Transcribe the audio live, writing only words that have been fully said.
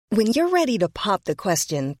When you're ready to pop the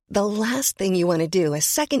question, the last thing you want to do is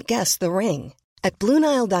second-guess the ring. At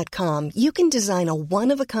BlueNile.com, you can design a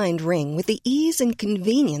one-of-a-kind ring with the ease and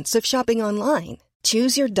convenience of shopping online.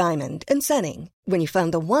 Choose your diamond and setting. When you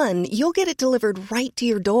find the one, you'll get it delivered right to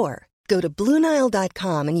your door. Go to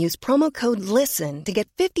BlueNile.com and use promo code LISTEN to get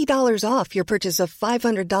 $50 off your purchase of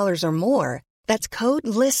 $500 or more. That's code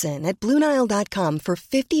LISTEN at BlueNile.com for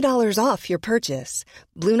 $50 off your purchase.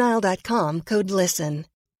 BlueNile.com, code LISTEN.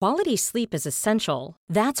 Quality sleep is essential.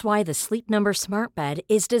 That's why the Sleep Number Smart Bed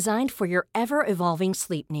is designed for your ever-evolving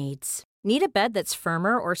sleep needs. Need a bed that's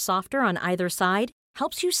firmer or softer on either side?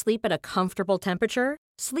 Helps you sleep at a comfortable temperature?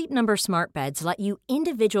 Sleep Number Smart Beds let you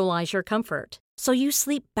individualize your comfort, so you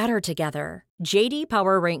sleep better together. J.D.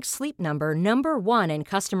 Power ranks Sleep Number number one in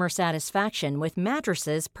customer satisfaction with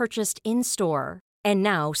mattresses purchased in-store. And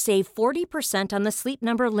now, save 40% on the Sleep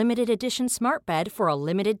Number Limited Edition Smart Bed for a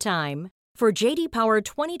limited time. For J.D. Power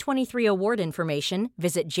 2023 award information,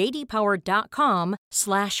 visit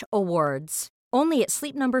jdpower.com/awards. Only at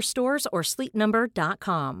Sleep Number stores or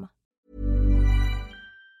sleepnumber.com.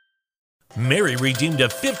 Mary redeemed a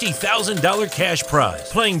 $50,000 cash prize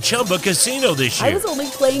playing Chumba Casino this year. I was only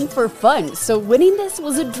playing for fun, so winning this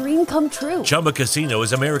was a dream come true. Chumba Casino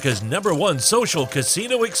is America's #1 social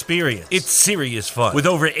casino experience. It's serious fun. With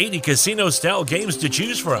over 80 casino-style games to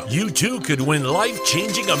choose from, you too could win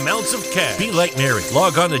life-changing amounts of cash. Be like Mary.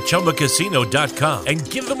 Log on to ChumbaCasino.com and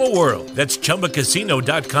give them a whirl. That's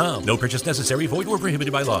ChumbaCasino.com. No purchase necessary. Void where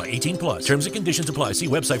prohibited by law. 18 plus. Terms and conditions apply. See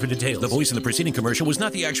website for details. The voice in the preceding commercial was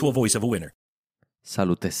not the actual voice of a winner.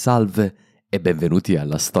 Salute e salve e benvenuti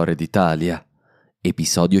alla Storia d'Italia,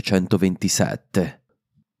 episodio 127.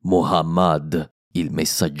 Muhammad, il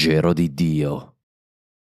messaggero di Dio.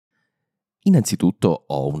 Innanzitutto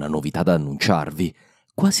ho una novità da annunciarvi.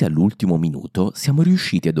 Quasi all'ultimo minuto siamo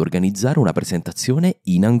riusciti ad organizzare una presentazione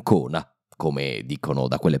in Ancona, come dicono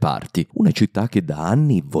da quelle parti, una città che da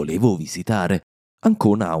anni volevo visitare.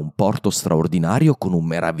 Ancona ha un porto straordinario con un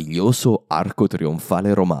meraviglioso arco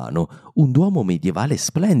trionfale romano, un duomo medievale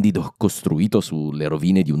splendido costruito sulle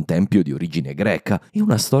rovine di un tempio di origine greca e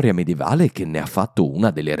una storia medievale che ne ha fatto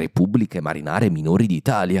una delle repubbliche marinare minori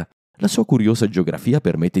d'Italia. La sua curiosa geografia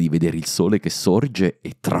permette di vedere il sole che sorge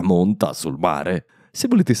e tramonta sul mare. Se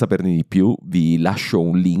volete saperne di più, vi lascio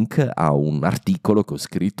un link a un articolo che ho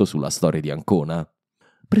scritto sulla storia di Ancona.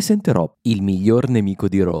 Presenterò Il miglior nemico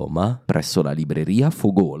di Roma presso la libreria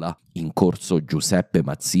Fogola, in corso Giuseppe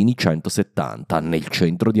Mazzini 170, nel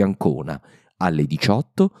centro di Ancona, alle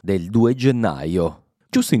 18 del 2 gennaio,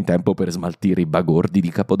 giusto in tempo per smaltire i bagordi di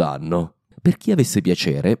Capodanno. Per chi avesse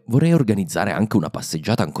piacere, vorrei organizzare anche una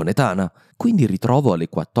passeggiata anconetana, quindi ritrovo alle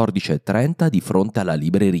 14:30 di fronte alla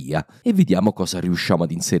libreria e vediamo cosa riusciamo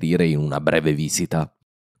ad inserire in una breve visita.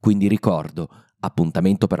 Quindi ricordo,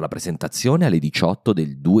 appuntamento per la presentazione alle 18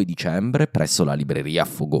 del 2 dicembre presso la libreria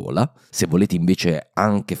Fogola. Se volete invece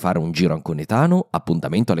anche fare un giro anconetano,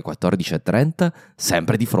 appuntamento alle 14:30,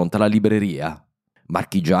 sempre di fronte alla libreria.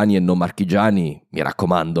 Marchigiani e non marchigiani, mi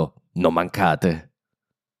raccomando, non mancate.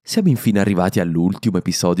 Siamo infine arrivati all'ultimo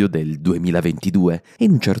episodio del 2022 e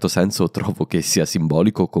in un certo senso trovo che sia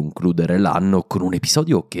simbolico concludere l'anno con un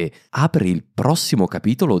episodio che apre il prossimo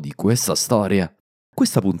capitolo di questa storia.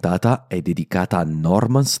 Questa puntata è dedicata a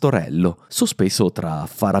Norman Storello, sospeso tra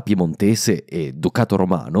Fara Piemontese e Ducato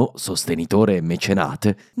Romano, sostenitore e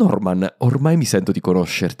mecenate. Norman, ormai mi sento di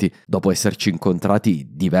conoscerti, dopo esserci incontrati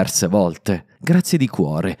diverse volte. Grazie di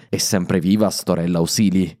cuore e sempre viva Storella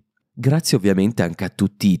Ausili. Grazie ovviamente anche a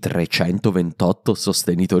tutti i 328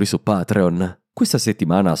 sostenitori su Patreon. Questa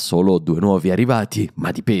settimana solo 2 nuovi arrivati,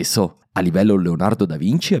 ma di peso. A livello Leonardo da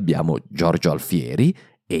Vinci abbiamo Giorgio Alfieri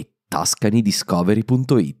e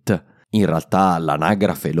TascaniDiscovery.it. In realtà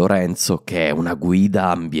l'anagrafe Lorenzo, che è una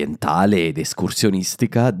guida ambientale ed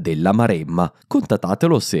escursionistica della Maremma.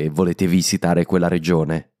 Contattatelo se volete visitare quella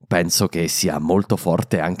regione. Penso che sia molto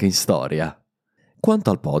forte anche in storia. Quanto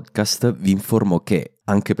al podcast, vi informo che,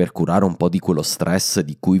 anche per curare un po' di quello stress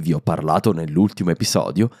di cui vi ho parlato nell'ultimo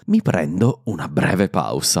episodio, mi prendo una breve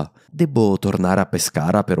pausa. Devo tornare a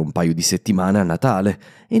Pescara per un paio di settimane a Natale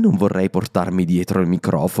e non vorrei portarmi dietro il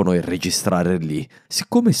microfono e registrare lì.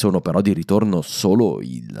 Siccome sono però di ritorno solo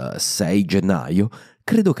il 6 gennaio,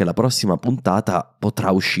 credo che la prossima puntata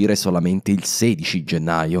potrà uscire solamente il 16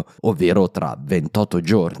 gennaio, ovvero tra 28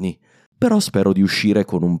 giorni. Però spero di uscire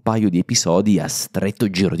con un paio di episodi a stretto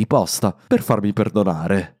giro di posta, per farmi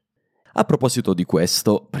perdonare. A proposito di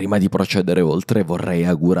questo, prima di procedere oltre vorrei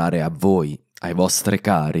augurare a voi, ai vostri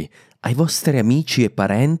cari, ai vostri amici e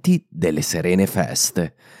parenti delle serene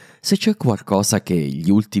feste. Se c'è qualcosa che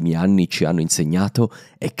gli ultimi anni ci hanno insegnato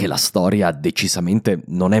è che la storia decisamente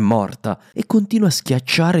non è morta e continua a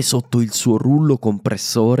schiacciare sotto il suo rullo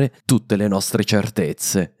compressore tutte le nostre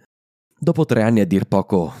certezze. Dopo 3 anni a dir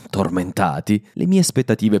poco tormentati, le mie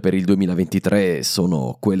aspettative per il 2023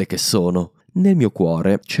 sono quelle che sono. Nel mio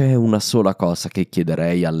cuore c'è una sola cosa che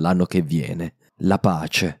chiederei all'anno che viene: la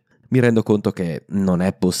pace. Mi rendo conto che non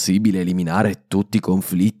è possibile eliminare tutti i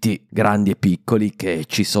conflitti, grandi e piccoli, che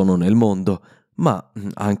ci sono nel mondo, ma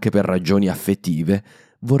anche per ragioni affettive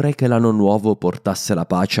vorrei che l'anno nuovo portasse la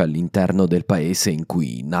pace all'interno del paese in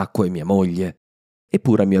cui nacque mia moglie.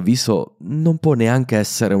 Eppure, a mio avviso, non può neanche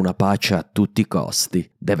essere una pace a tutti i costi,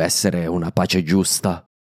 deve essere una pace giusta.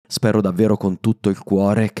 Spero davvero con tutto il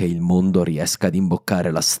cuore che il mondo riesca ad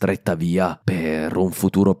imboccare la stretta via per un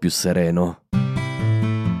futuro più sereno.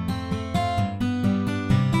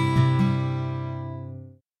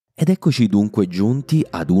 Ed eccoci dunque giunti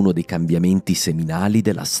ad uno dei cambiamenti seminali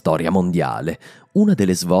della storia mondiale, una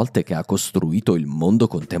delle svolte che ha costruito il mondo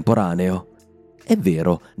contemporaneo. È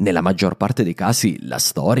vero, nella maggior parte dei casi la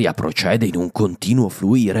storia procede in un continuo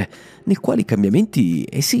fluire, nel quale i cambiamenti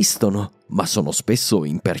esistono, ma sono spesso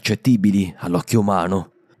impercettibili all'occhio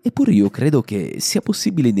umano. Eppure io credo che sia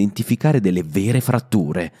possibile identificare delle vere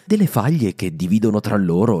fratture, delle faglie che dividono tra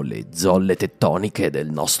loro le zolle tettoniche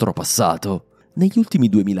del nostro passato. Negli ultimi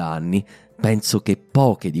 2000 anni penso che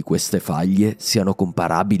poche di queste faglie siano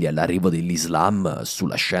comparabili all'arrivo dell'Islam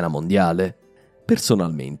sulla scena mondiale.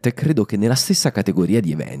 Personalmente credo che nella stessa categoria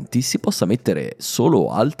di eventi si possa mettere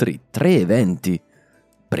solo altri 3 eventi.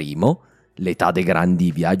 Primo, l'età dei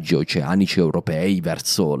grandi viaggi oceanici europei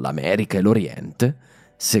verso l'America e l'Oriente.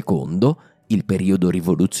 Secondo, il periodo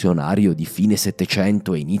rivoluzionario di fine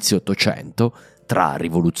Settecento e inizio Ottocento, tra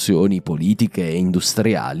rivoluzioni politiche e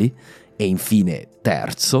industriali. E infine,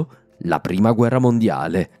 terzo, la Prima Guerra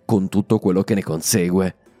Mondiale, con tutto quello che ne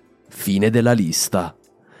consegue. Fine della lista.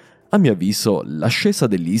 A mio avviso, l'ascesa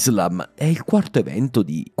dell'Islam è il quarto evento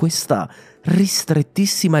di questa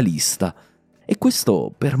ristrettissima lista. E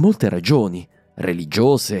questo per molte ragioni,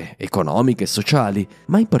 religiose, economiche e sociali,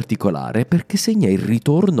 ma in particolare perché segna il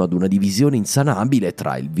ritorno ad una divisione insanabile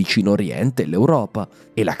tra il vicino Oriente e l'Europa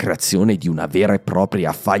e la creazione di una vera e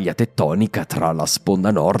propria faglia tettonica tra la sponda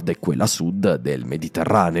nord e quella sud del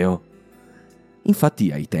Mediterraneo.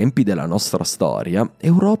 Infatti, ai tempi della nostra storia,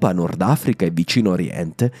 Europa, Nord Africa e Vicino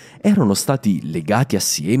Oriente erano stati legati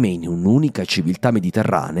assieme in un'unica civiltà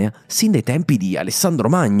mediterranea sin dai tempi di Alessandro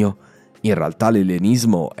Magno. In realtà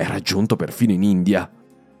l'ellenismo era giunto perfino in India.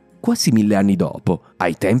 Quasi 1000 anni dopo,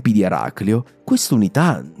 ai tempi di Eraclio,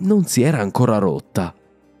 quest'unità non si era ancora rotta.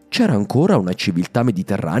 C'era ancora una civiltà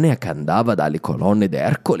mediterranea che andava dalle colonne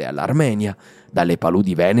d'Ercole all'Armenia, dalle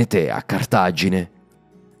paludi venete a Cartagine.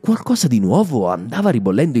 Qualcosa di nuovo andava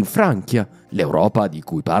ribollendo in Francia, l'Europa di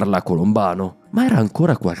cui parla Colombano, ma era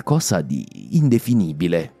ancora qualcosa di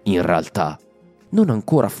indefinibile, in realtà. Non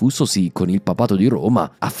ancora fusosi con il papato di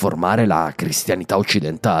Roma a formare la cristianità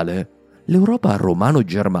occidentale. L'Europa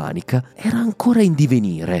romano-germanica era ancora in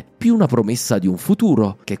divenire, più una promessa di un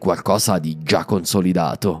futuro che qualcosa di già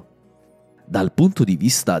consolidato. Dal punto di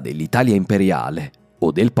vista dell'Italia imperiale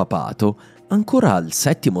o del papato, ancora al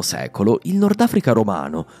VII secolo il Nordafrica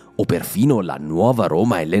romano, o perfino la nuova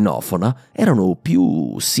Roma ellenofona, erano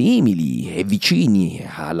più simili e vicini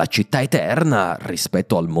alla città eterna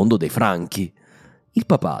rispetto al mondo dei Franchi. Il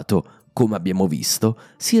papato, come abbiamo visto,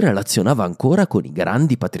 si relazionava ancora con i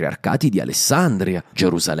grandi patriarcati di Alessandria,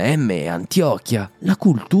 Gerusalemme e Antiochia. La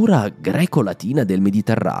cultura greco-latina del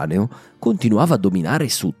Mediterraneo continuava a dominare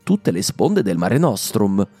su tutte le sponde del Mare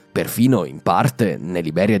Nostrum, perfino in parte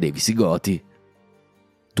nell'Iberia dei Visigoti.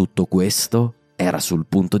 Tutto questo era sul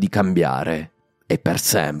punto di cambiare, e per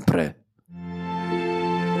sempre.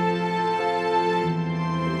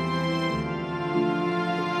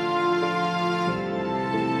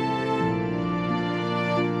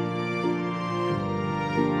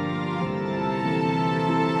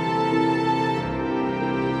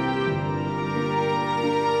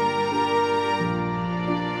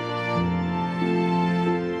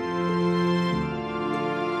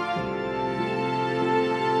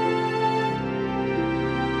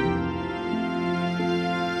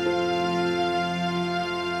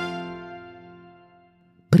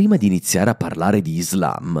 Prima di iniziare a parlare di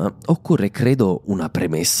Islam, occorre credo una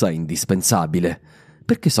premessa indispensabile,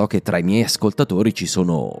 perché so che tra i miei ascoltatori ci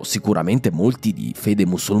sono sicuramente molti di fede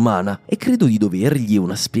musulmana e credo di dovergli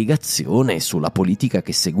una spiegazione sulla politica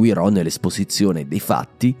che seguirò nell'esposizione dei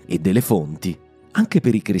fatti e delle fonti. Anche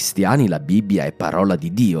per i cristiani la Bibbia è parola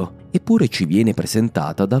di Dio, eppure ci viene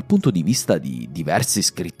presentata dal punto di vista di diversi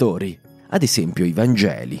scrittori. Ad esempio, i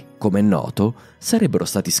Vangeli, come è noto, sarebbero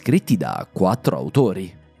stati scritti da 4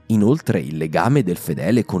 autori. Inoltre il legame del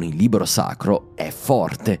fedele con il libro sacro è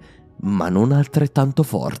forte, ma non altrettanto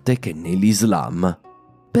forte che nell'Islam.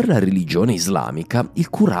 Per la religione islamica, il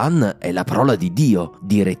Quran è la parola di Dio,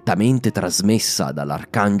 direttamente trasmessa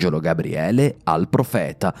dall'arcangelo Gabriele al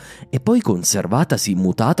profeta e poi conservatasi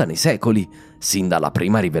immutata nei secoli, sin dalla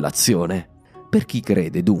prima rivelazione. Per chi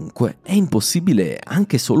crede, dunque, è impossibile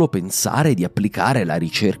anche solo pensare di applicare la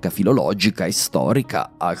ricerca filologica e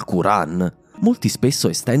storica al Quran. Molti spesso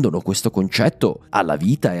estendono questo concetto alla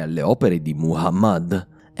vita e alle opere di Muhammad.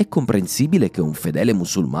 È comprensibile che un fedele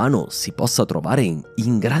musulmano si possa trovare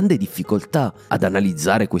in grande difficoltà ad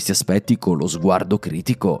analizzare questi aspetti con lo sguardo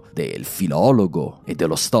critico del filologo e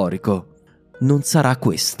dello storico. Non sarà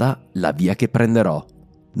questa la via che prenderò.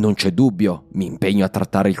 Non c'è dubbio, mi impegno a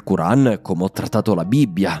trattare il Quran come ho trattato la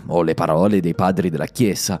Bibbia o le parole dei padri della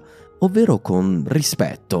Chiesa, ovvero con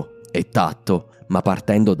rispetto e tatto, ma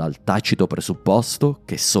partendo dal tacito presupposto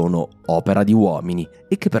che sono opera di uomini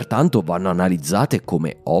e che pertanto vanno analizzate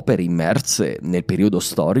come opere immerse nel periodo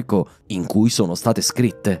storico in cui sono state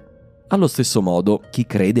scritte. Allo stesso modo, chi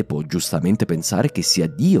crede può giustamente pensare che sia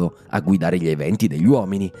Dio a guidare gli eventi degli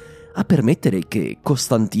uomini, a permettere che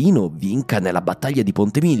Costantino vinca nella battaglia di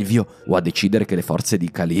Ponte Milvio o a decidere che le forze di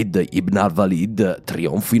Khalid ibn al-Walid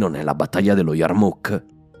trionfino nella battaglia dello Yarmouk.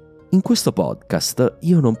 In questo podcast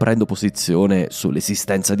io non prendo posizione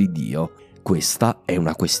sull'esistenza di Dio. Questa è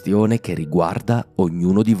una questione che riguarda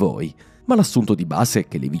ognuno di voi, ma l'assunto di base è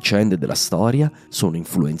che le vicende della storia sono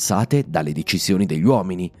influenzate dalle decisioni degli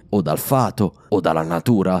uomini, o dal fato, o dalla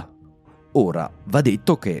natura. Ora, va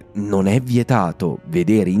detto che non è vietato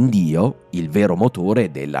vedere in Dio il vero motore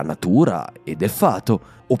della natura e del fato,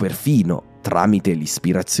 o perfino, tramite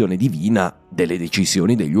l'ispirazione divina, delle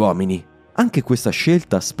decisioni degli uomini. Anche questa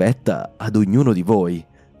scelta spetta ad ognuno di voi.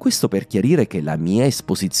 Questo per chiarire che la mia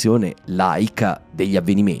esposizione laica degli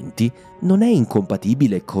avvenimenti non è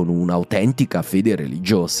incompatibile con un'autentica fede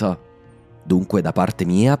religiosa. Dunque da parte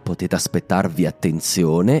mia potete aspettarvi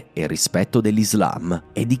attenzione e rispetto dell'Islam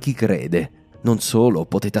e di chi crede. Non solo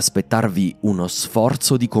potete aspettarvi uno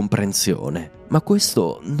sforzo di comprensione, ma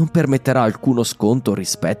questo non permetterà alcuno sconto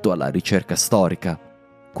rispetto alla ricerca storica.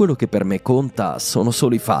 Quello che per me conta sono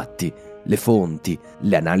solo i fatti, le fonti,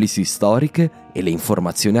 le analisi storiche e le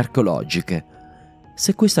informazioni archeologiche.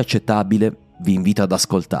 Se questo è accettabile, vi invito ad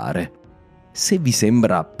ascoltare. Se vi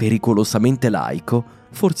sembra pericolosamente laico,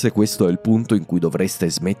 forse questo è il punto in cui dovreste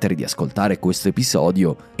smettere di ascoltare questo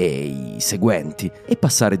episodio e i seguenti e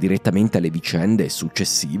passare direttamente alle vicende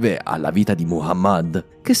successive alla vita di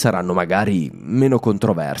Muhammad, che saranno magari meno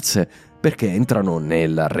controverse perché entrano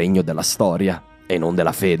nel regno della storia e non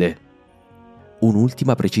della fede.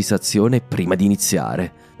 Un'ultima precisazione prima di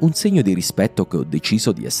iniziare. Un segno di rispetto che ho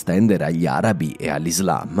deciso di estendere agli arabi e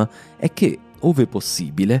all'Islam è che, ove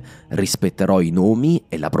possibile, rispetterò i nomi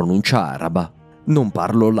e la pronuncia araba. Non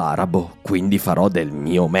parlo l'arabo, quindi farò del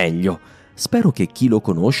mio meglio. Spero che chi lo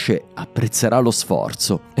conosce apprezzerà lo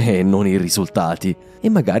sforzo e non i risultati, e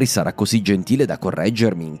magari sarà così gentile da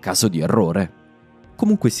correggermi in caso di errore.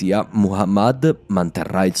 Comunque sia, Muhammad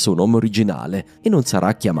manterrà il suo nome originale e non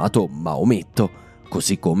sarà chiamato Maometto,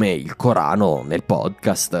 così come il Corano nel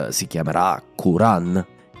podcast si chiamerà Quran.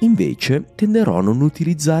 Invece tenderò a non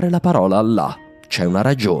utilizzare la parola Allah. C'è una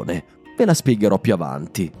ragione, ve la spiegherò più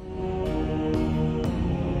avanti.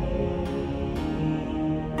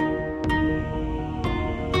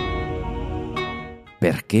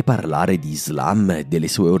 Perché parlare di Islam e delle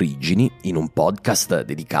sue origini in un podcast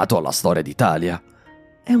dedicato alla storia d'Italia?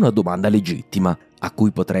 È una domanda legittima, a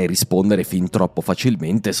cui potrei rispondere fin troppo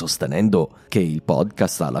facilmente sostenendo che il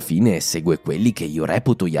podcast alla fine segue quelli che io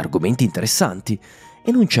reputo gli argomenti interessanti,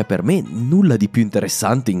 e non c'è per me nulla di più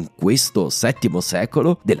interessante in questo VII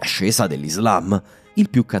secolo dell'ascesa dell'Islam, il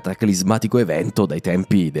più cataclismatico evento dai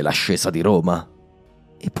tempi dell'ascesa di Roma.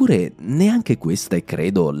 Eppure neanche questa è,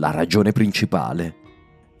 credo, la ragione principale.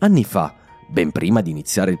 Anni fa, ben prima di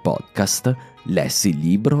iniziare il podcast, lessi il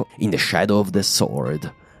libro In the Shadow of the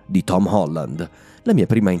Sword di Tom Holland, la mia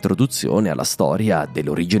prima introduzione alla storia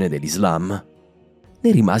dell'origine dell'Islam.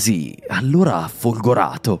 Ne rimasi allora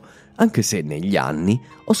folgorato, anche se negli anni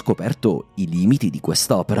ho scoperto i limiti di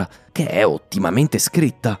quest'opera, che è ottimamente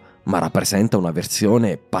scritta, ma rappresenta una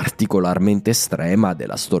versione particolarmente estrema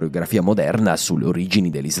della storiografia moderna sulle origini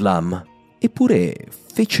dell'Islam. Eppure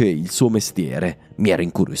fece il suo mestiere, mi ero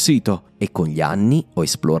incuriosito e con gli anni ho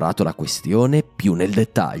esplorato la questione più nel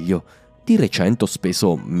dettaglio. Di recente ho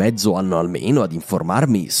speso mezzo anno almeno ad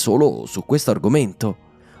informarmi solo su questo argomento.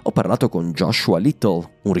 Ho parlato con Joshua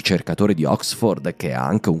Little, un ricercatore di Oxford che ha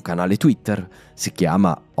anche un canale Twitter, si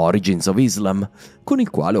chiama Origins of Islam, con il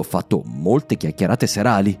quale ho fatto molte chiacchierate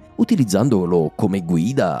serali, utilizzandolo come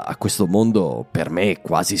guida a questo mondo per me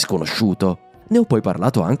quasi sconosciuto. Ne ho poi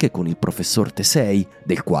parlato anche con il professor Tesei,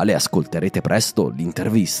 del quale ascolterete presto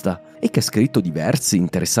l'intervista, e che ha scritto diversi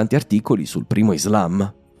interessanti articoli sul primo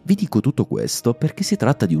Islam. Vi dico tutto questo perché si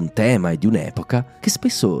tratta di un tema e di un'epoca che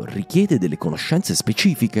spesso richiede delle conoscenze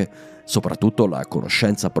specifiche, soprattutto la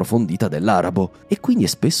conoscenza approfondita dell'arabo, e quindi è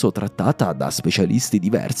spesso trattata da specialisti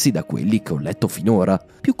diversi da quelli che ho letto finora,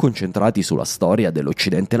 più concentrati sulla storia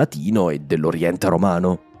dell'Occidente latino e dell'Oriente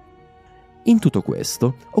romano. In tutto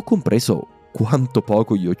questo ho compreso quanto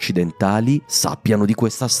poco gli occidentali sappiano di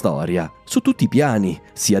questa storia, su tutti i piani,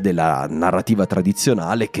 sia della narrativa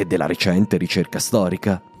tradizionale che della recente ricerca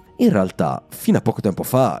storica. In realtà, fino a poco tempo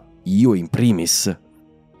fa, io in primis.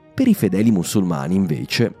 Per i fedeli musulmani,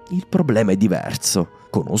 invece, il problema è diverso.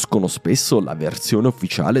 Conoscono spesso la versione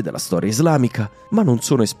ufficiale della storia islamica, ma non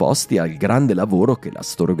sono esposti al grande lavoro che la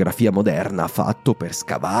storiografia moderna ha fatto per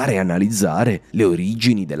scavare e analizzare le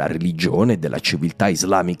origini della religione e della civiltà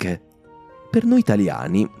islamiche. Per noi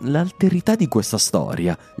italiani, l'alterità di questa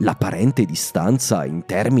storia, l'apparente distanza in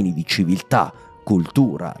termini di civiltà,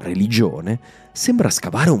 cultura, religione, sembra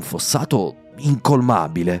scavare un fossato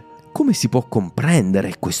incolmabile. Come si può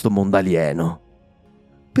comprendere questo mondo alieno?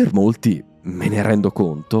 Per molti, me ne rendo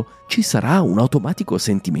conto, ci sarà un automatico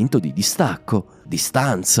sentimento di distacco,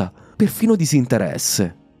 distanza, perfino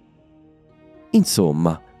disinteresse.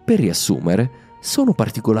 Insomma, per riassumere, sono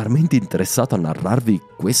particolarmente interessato a narrarvi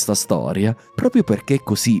questa storia proprio perché è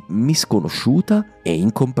così misconosciuta e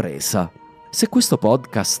incompresa. Se questo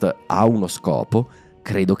podcast ha uno scopo,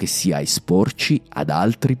 credo che sia esporci ad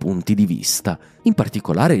altri punti di vista, in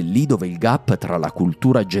particolare lì dove il gap tra la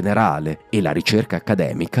cultura generale e la ricerca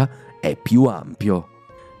accademica è più ampio.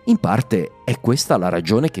 In parte è questa la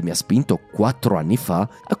ragione che mi ha spinto 4 anni fa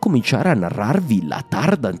a cominciare a narrarvi la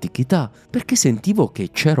tarda antichità, perché sentivo che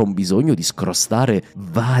c'era un bisogno di scrostare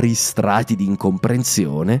vari strati di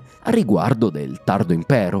incomprensione a riguardo del tardo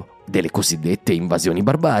impero, delle cosiddette invasioni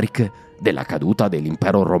barbariche, della caduta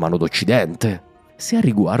dell'impero romano d'Occidente. Se a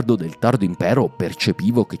riguardo del tardo impero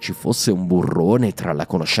percepivo che ci fosse un burrone tra la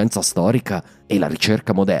conoscenza storica e la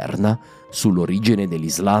ricerca moderna sull'origine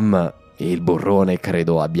dell'Islam, e il burrone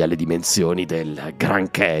credo abbia le dimensioni del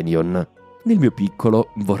Grand Canyon, nel mio piccolo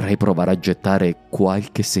vorrei provare a gettare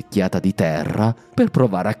qualche secchiata di terra per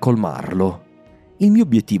provare a colmarlo. Il mio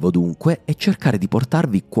obiettivo dunque è cercare di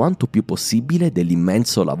portarvi quanto più possibile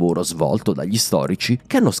dell'immenso lavoro svolto dagli storici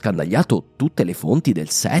che hanno scandagliato tutte le fonti del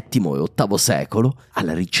VII e VIII secolo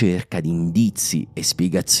alla ricerca di indizi e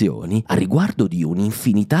spiegazioni a riguardo di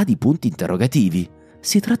un'infinità di punti interrogativi.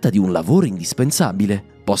 Si tratta di un lavoro indispensabile.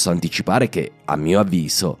 Posso anticipare che, a mio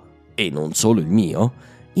avviso, e non solo il mio,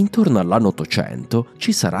 intorno all'anno 800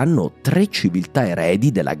 ci saranno 3 civiltà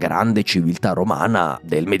eredi della grande civiltà romana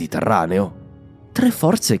del Mediterraneo. 3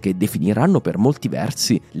 forze che definiranno per molti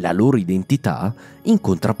versi la loro identità in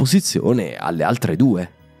contrapposizione alle altre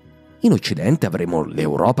 2. In Occidente avremo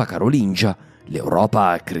l'Europa carolingia,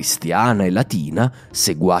 l'Europa cristiana e latina,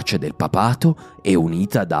 seguace del papato e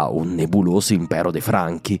unita da un nebuloso impero dei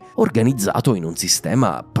Franchi, organizzato in un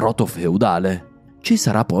sistema proto-feudale. Ci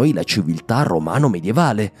sarà poi la civiltà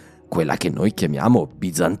romano-medievale, quella che noi chiamiamo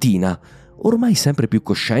bizantina, ormai sempre più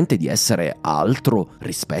cosciente di essere altro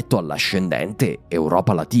rispetto all'ascendente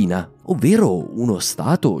Europa latina, ovvero uno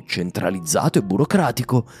stato centralizzato e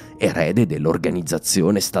burocratico, erede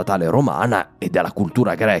dell'organizzazione statale romana e della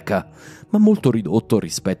cultura greca, ma molto ridotto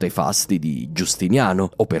rispetto ai fasti di Giustiniano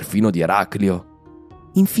o perfino di Eraclio.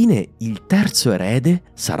 Infine, il terzo erede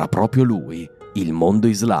sarà proprio lui, il mondo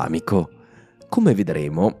islamico. Come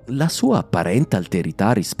vedremo, la sua apparente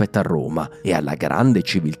alterità rispetto a Roma e alla grande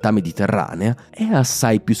civiltà mediterranea è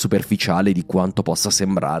assai più superficiale di quanto possa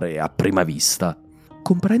sembrare a prima vista.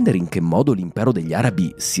 Comprendere in che modo l'impero degli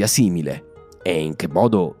arabi sia simile e in che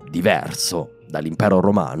modo diverso dall'impero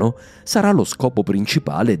romano sarà lo scopo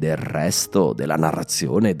principale del resto della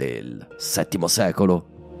narrazione del VII secolo.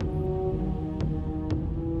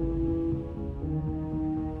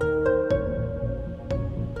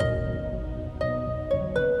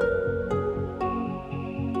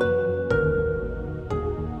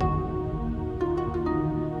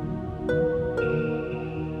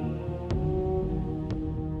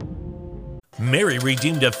 Mary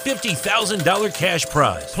redeemed a $50,000 cash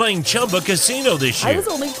prize playing Chumba Casino this year. I was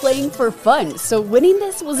only playing for fun, so winning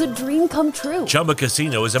this was a dream come true. Chumba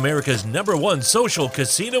Casino is America's #1 social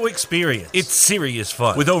casino experience. It's serious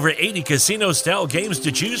fun. With over 80 casino-style games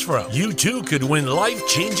to choose from, you too could win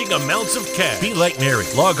life-changing amounts of cash. Be like Mary.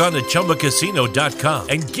 Log on to ChumbaCasino.com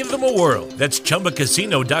and give them a whirl. That's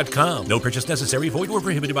ChumbaCasino.com. No purchase necessary. Void where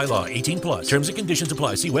prohibited by law. 18+. Terms and conditions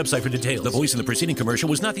apply. See website for details. The voice in the preceding commercial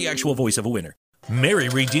was not the actual voice of a winner. Mary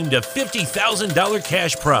redeemed a $50,000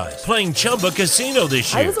 cash prize playing Chumba Casino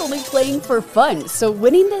this year. I was only playing for fun, so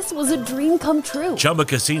winning this was a dream come true. Chumba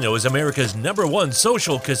Casino is America's #1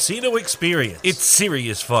 social casino experience. It's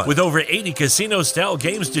serious fun. With over 80 casino-style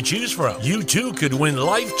games to choose from, you too could win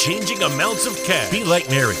life-changing amounts of cash. Be like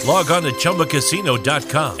Mary. Log on to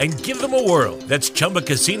ChumbaCasino.com and give them a whirl. That's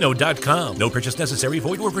ChumbaCasino.com. No purchase necessary.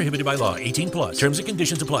 Void where prohibited by law. 18+. Terms and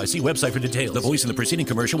conditions apply. See website for details. The voice in the preceding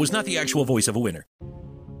commercial was not the actual voice of a winner.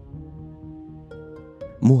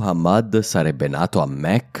 Muhammad sarebbe nato a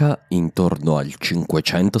Mecca intorno al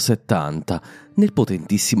 570, nel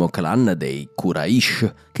potentissimo clan dei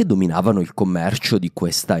Quraysh, che dominavano il commercio di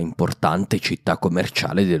questa importante città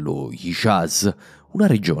commerciale dello Hijaz, una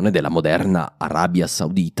regione della moderna Arabia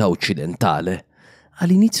Saudita occidentale.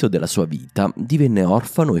 All'inizio della sua vita divenne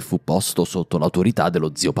orfano e fu posto sotto l'autorità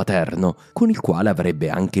dello zio paterno, con il quale avrebbe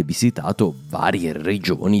anche visitato varie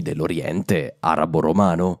regioni dell'Oriente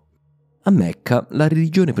arabo-romano. A Mecca la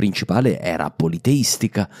religione principale era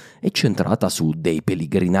politeistica e centrata su dei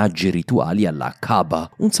pellegrinaggi rituali alla Kaaba,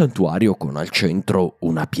 un santuario con al centro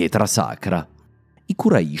una pietra sacra. I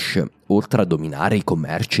Quraysh, oltre a dominare i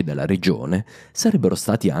commerci della regione, sarebbero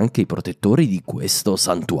stati anche i protettori di questo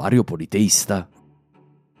santuario politeista.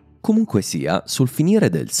 Comunque sia, sul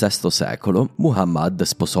finire del VI secolo, Muhammad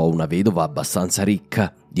sposò una vedova abbastanza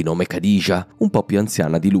ricca, di nome Khadija, un po' più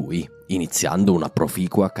anziana di lui, iniziando una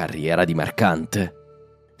proficua carriera di mercante.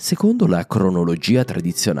 Secondo la cronologia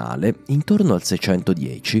tradizionale, intorno al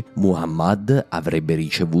 610, Muhammad avrebbe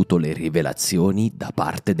ricevuto le rivelazioni da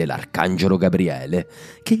parte dell'arcangelo Gabriele,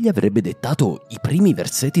 che gli avrebbe dettato i primi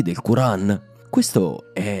versetti del Quran.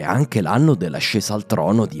 Questo è anche l'anno dell'ascesa al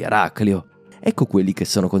trono di Eraclio. Ecco quelli che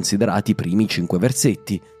sono considerati i primi 5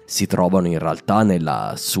 versetti. Si trovano in realtà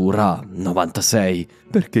nella Sura 96,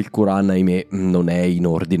 perché il Quran, ahimè, non è in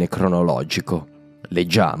ordine cronologico.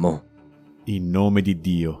 Leggiamo. In nome di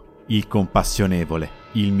Dio, il compassionevole,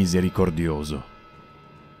 il misericordioso.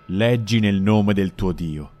 Leggi nel nome del tuo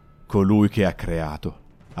Dio, colui che ha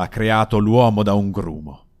creato l'uomo da un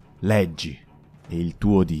grumo. Leggi, e il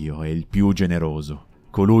tuo Dio è il più generoso,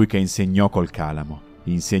 colui che insegnò col calamo.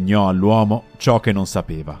 Insegnò all'uomo ciò che non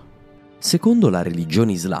sapeva. Secondo la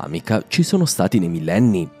religione islamica ci sono stati nei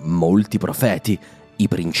millenni molti profeti. I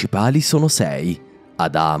principali sono 6: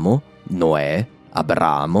 Adamo, Noè,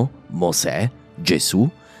 Abramo, Mosè, Gesù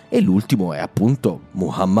e l'ultimo è appunto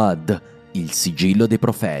Muhammad, il sigillo dei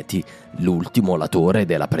profeti, l'ultimo latore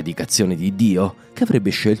della predicazione di Dio, che avrebbe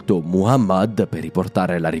scelto Muhammad per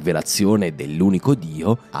riportare la rivelazione dell'unico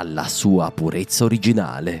Dio alla sua purezza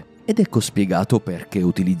originale. Ed ecco spiegato perché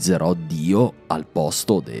utilizzerò Dio al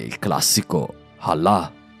posto del classico Allah.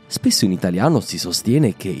 Spesso in italiano si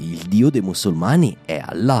sostiene che il Dio dei musulmani è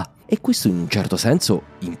Allah, e questo in un certo senso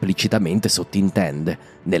implicitamente sottintende,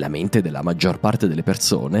 nella mente della maggior parte delle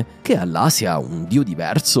persone, che Allah sia un Dio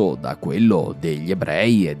diverso da quello degli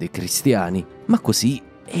ebrei e dei cristiani. Ma così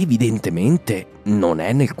evidentemente non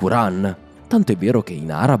è nel Quran. Tanto è vero che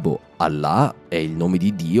in arabo Allah è il nome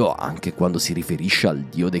di Dio anche quando si riferisce al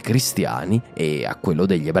Dio dei cristiani e a quello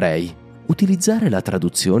degli ebrei. Utilizzare la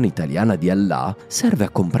traduzione italiana di Allah serve a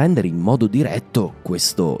comprendere in modo diretto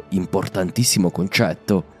questo importantissimo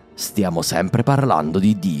concetto. Stiamo sempre parlando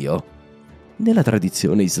di Dio. Nella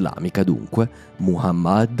tradizione islamica, dunque,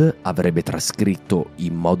 Muhammad avrebbe trascritto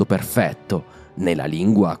in modo perfetto, nella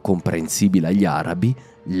lingua comprensibile agli arabi,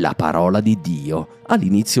 la parola di Dio.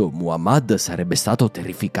 All'inizio Muhammad sarebbe stato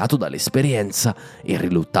terrificato dall'esperienza e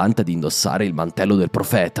riluttante ad indossare il mantello del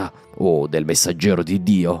profeta o del messaggero di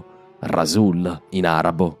Dio, Rasul in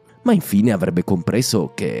arabo, ma infine avrebbe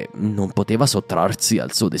compreso che non poteva sottrarsi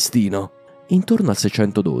al suo destino. Intorno al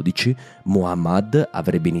 612 Muhammad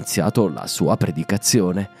avrebbe iniziato la sua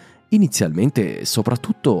predicazione, inizialmente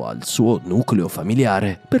soprattutto al suo nucleo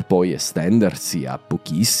familiare, per poi estendersi a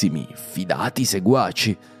pochissimi fidati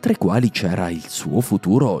seguaci, tra i quali c'era il suo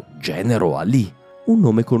futuro genero Ali, un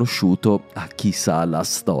nome conosciuto a chi sa la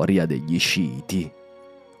storia degli sciiti.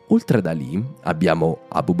 Oltre ad Ali abbiamo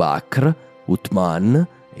Abu Bakr, Uthman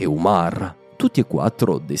e Umar, tutti e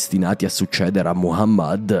 4 destinati a succedere a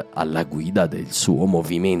Muhammad alla guida del suo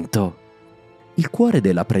movimento. Il cuore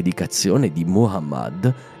della predicazione di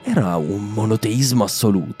Muhammad era un monoteismo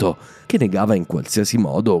assoluto che negava in qualsiasi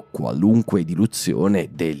modo qualunque diluzione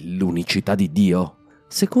dell'unicità di Dio.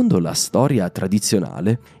 Secondo la storia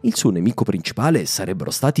tradizionale, il suo nemico principale sarebbero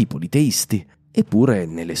stati i politeisti, eppure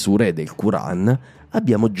nelle sure del Quran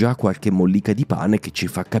abbiamo già qualche mollica di pane che ci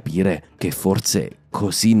fa capire che forse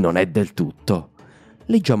così non è del tutto.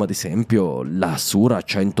 Leggiamo ad esempio la sura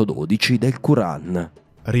 112 del Quran.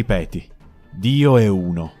 Ripeti, Dio è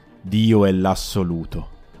uno, Dio è l'assoluto.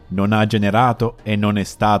 Non ha generato e non è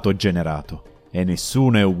stato generato, e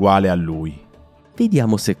nessuno è uguale a Lui.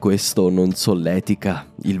 Vediamo se questo non solletica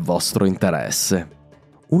il vostro interesse.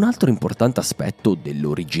 Un altro importante aspetto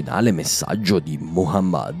dell'originale messaggio di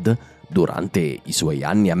Muhammad durante i suoi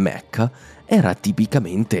anni a Mecca era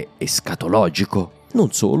tipicamente escatologico.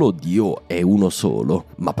 Non solo Dio è uno solo,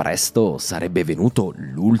 ma presto sarebbe venuto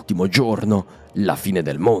l'ultimo giorno, la fine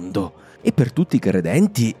del mondo. E per tutti i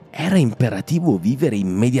credenti era imperativo vivere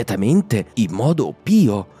immediatamente in modo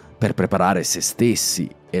pio per preparare se stessi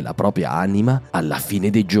e la propria anima alla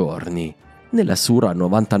fine dei giorni. Nella sura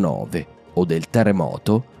 99 o del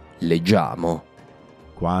terremoto leggiamo: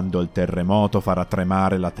 Quando il terremoto farà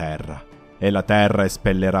tremare la terra e la terra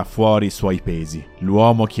espellerà fuori i suoi pesi,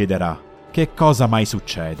 l'uomo chiederà: che cosa mai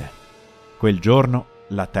succede? Quel giorno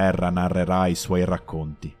la terra narrerà i suoi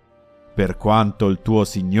racconti, per quanto il tuo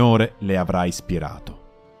Signore le avrà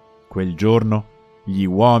ispirato. Quel giorno gli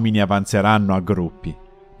uomini avanzeranno a gruppi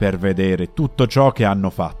per vedere tutto ciò che hanno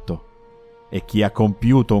fatto, e chi ha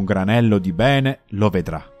compiuto un granello di bene lo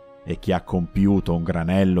vedrà, e chi ha compiuto un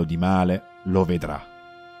granello di male lo vedrà.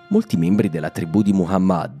 Molti membri della tribù di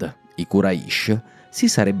Muhammad, i Quraysh, si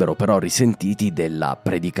sarebbero però risentiti della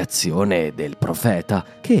predicazione del profeta,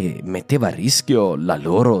 che metteva a rischio la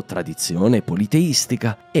loro tradizione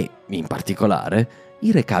politeistica e, in particolare,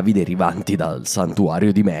 i recavi derivanti dal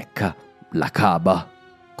santuario di Mecca, la Kaaba.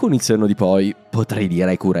 Con il senno di poi potrei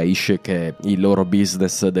dire ai Quraysh che il loro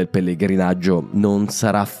business del pellegrinaggio non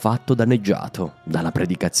sarà affatto danneggiato dalla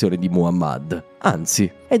predicazione di Muhammad, anzi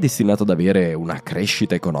è destinato ad avere una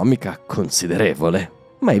crescita economica considerevole,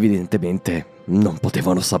 ma evidentemente non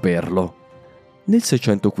potevano saperlo. Nel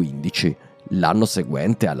 615, l'anno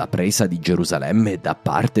seguente alla presa di Gerusalemme da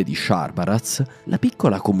parte di Sharbaraz, la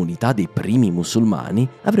piccola comunità dei primi musulmani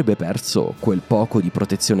avrebbe perso quel poco di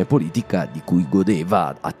protezione politica di cui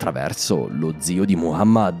godeva attraverso lo zio di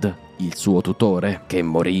Muhammad, il suo tutore, che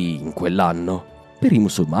morì in quell'anno. Per i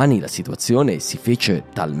musulmani la situazione si fece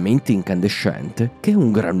talmente incandescente che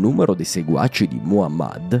un gran numero dei seguaci di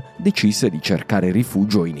Muhammad decise di cercare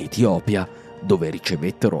rifugio in Etiopia, dove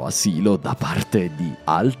ricevettero asilo da parte di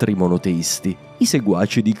altri monoteisti, i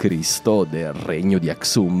seguaci di Cristo del regno di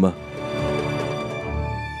Aksum.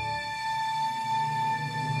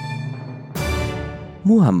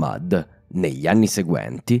 Muhammad, negli anni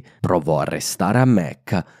seguenti, provò a restare a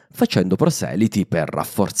Mecca, facendo proseliti per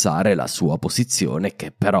rafforzare la sua posizione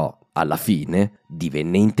che però, alla fine,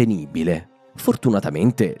 divenne intenibile.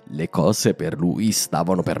 Fortunatamente le cose per lui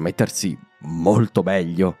stavano per mettersi molto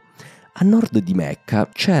meglio. A nord di Mecca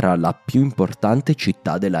c'era la più importante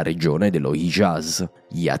città della regione dello Hijaz,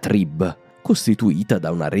 Yatrib, costituita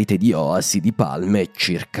da una rete di oasi di palme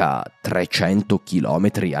circa 300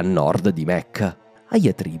 chilometri a nord di Mecca. A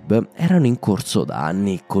Yatrib erano in corso da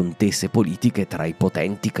anni contese politiche tra i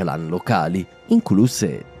potenti clan locali,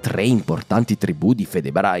 incluse 3 importanti tribù di fede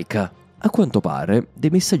ebraica. A quanto pare, dei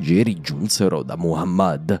messaggeri giunsero da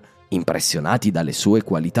Muhammad, impressionati dalle sue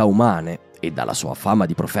qualità umane e dalla sua fama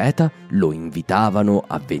di profeta, lo invitavano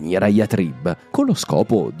a venire a Yatrib con lo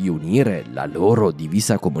scopo di unire la loro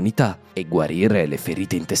divisa comunità e guarire le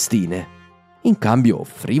ferite intestine. In cambio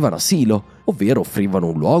offrivano asilo, ovvero offrivano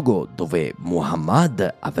un luogo dove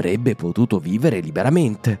Muhammad avrebbe potuto vivere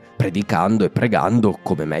liberamente, predicando e pregando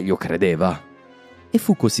come meglio credeva. E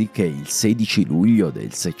fu così che il 16 luglio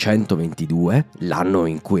del 622, l'anno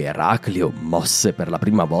in cui Eraclio mosse per la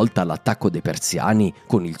prima volta l'attacco dei persiani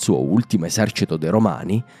con il suo ultimo esercito dei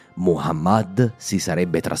romani, Muhammad si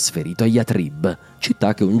sarebbe trasferito a Yatrib,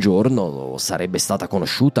 città che un giorno sarebbe stata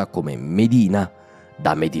conosciuta come Medina,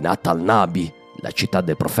 da Medinat al-Nabi, la città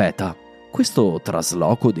del profeta. Questo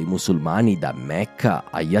trasloco dei musulmani da Mecca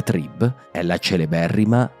a Yatrib è la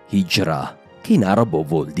celeberrima Hijra, che in arabo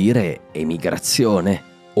vuol dire emigrazione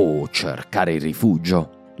o cercare il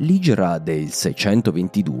rifugio. L'Hijra del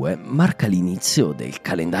 622 marca l'inizio del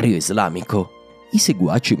calendario islamico. I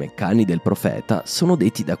seguaci meccani del profeta sono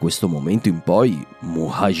detti da questo momento in poi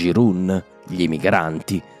Muhajirun, gli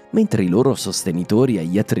emigranti, mentre i loro sostenitori a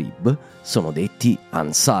Yatrib sono detti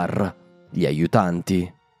Ansar, gli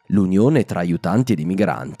aiutanti. L'unione tra aiutanti ed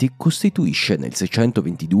emigranti costituisce nel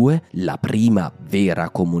 622 la prima vera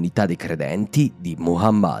comunità dei credenti di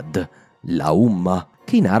Muhammad, la Umma,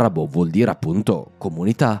 che in arabo vuol dire appunto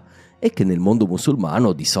comunità e che nel mondo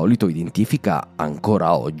musulmano di solito identifica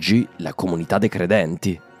ancora oggi la comunità dei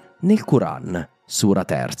credenti. Nel Quran, sura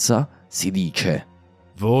 3, si dice: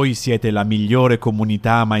 Voi siete la migliore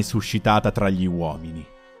comunità mai suscitata tra gli uomini.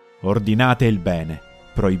 Ordinate il bene,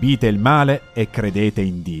 proibite il male e credete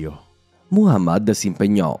in Dio. Muhammad si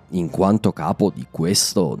impegnò, in quanto capo di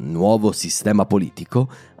questo nuovo sistema politico,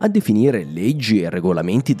 a definire leggi e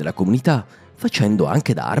regolamenti della comunità, facendo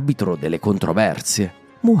anche da arbitro delle controversie.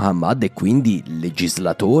 Muhammad è quindi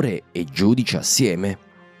legislatore e giudice assieme.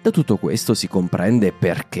 Da tutto questo si comprende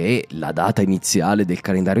perché la data iniziale del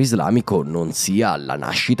calendario islamico non sia la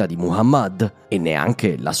nascita di Muhammad e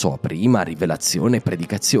neanche la sua prima rivelazione e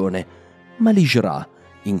predicazione, ma l'Hijra,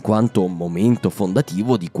 in quanto momento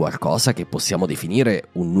fondativo di qualcosa che possiamo definire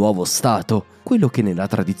un nuovo stato, quello che nella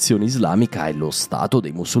tradizione islamica è lo stato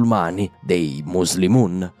dei musulmani, dei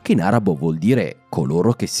muslimun, che in arabo vuol dire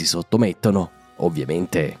coloro che si sottomettono,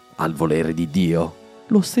 ovviamente al volere di Dio.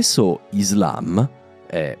 Lo stesso Islam,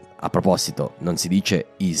 a proposito non si dice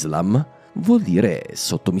Islam, vuol dire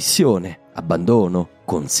sottomissione, abbandono,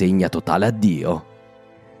 consegna totale a Dio.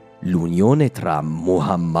 L'unione tra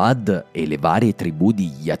Muhammad e le varie tribù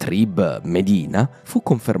di Yatrib Medina fu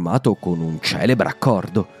confermato con un celebre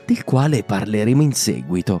accordo, del quale parleremo in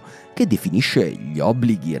seguito, che definisce gli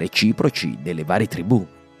obblighi reciproci delle varie tribù,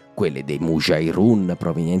 quelle dei Mujairun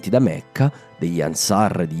provenienti da Mecca, degli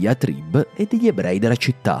Ansar di Yatrib e degli ebrei della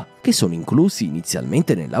città, che sono inclusi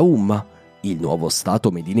inizialmente nella Umma, il nuovo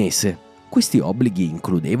stato medinese. Questi obblighi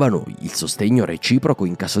includevano il sostegno reciproco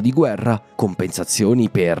in caso di guerra, compensazioni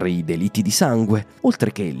per i delitti di sangue,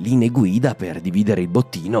 oltre che linee guida per dividere il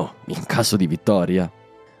bottino in caso di vittoria.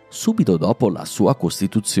 Subito dopo la sua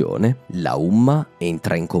costituzione, la Umma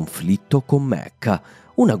entra in conflitto con Mecca,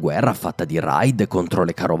 una guerra fatta di raid contro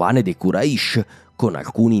le carovane dei Quraysh, con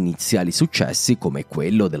alcuni iniziali successi come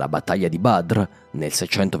quello della battaglia di Badr nel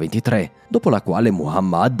 623, dopo la quale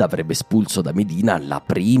Muhammad avrebbe espulso da Medina la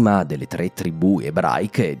prima delle 3 tribù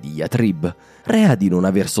ebraiche di Yatrib, rea di non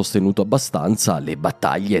aver sostenuto abbastanza le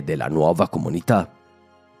battaglie della nuova comunità.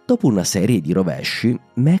 Dopo una serie di rovesci,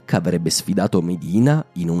 Mecca avrebbe sfidato Medina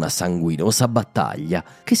in una sanguinosa battaglia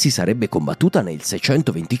che si sarebbe combattuta nel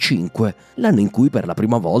 625, l'anno in cui per la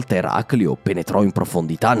prima volta Eraclio penetrò in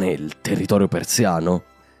profondità nel territorio persiano.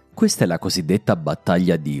 Questa è la cosiddetta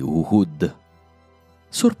battaglia di Uhud.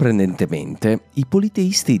 Sorprendentemente, i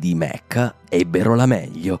politeisti di Mecca ebbero la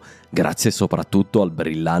meglio, grazie soprattutto al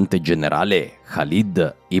brillante generale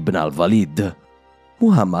Khalid ibn al-Walid.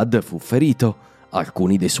 Muhammad fu ferito.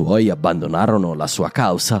 Alcuni dei suoi abbandonarono la sua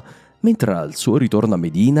causa, mentre al suo ritorno a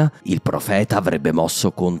Medina il profeta avrebbe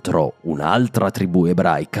mosso contro un'altra tribù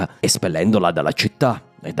ebraica, espellendola dalla città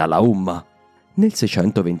e dalla Umma. Nel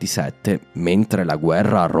 627, mentre la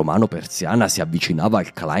guerra romano-persiana si avvicinava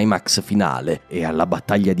al climax finale e alla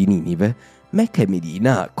battaglia di Ninive, Mecca e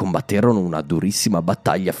Medina combatterono una durissima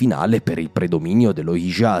battaglia finale per il predominio dello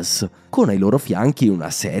Hijaz, con ai loro fianchi una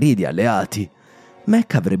serie di alleati.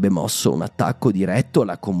 Mecca avrebbe mosso un attacco diretto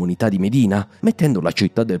alla comunità di Medina, mettendo la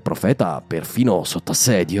città del profeta perfino sotto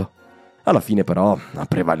assedio. Alla fine però a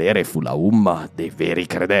prevalere fu la Umma dei veri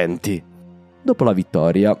credenti. Dopo la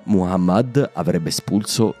vittoria, Muhammad avrebbe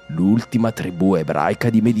espulso l'ultima tribù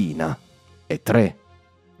ebraica di Medina, e 3.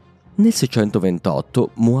 Nel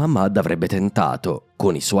 628 Muhammad avrebbe tentato,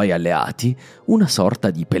 con i suoi alleati, una sorta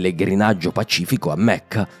di pellegrinaggio pacifico a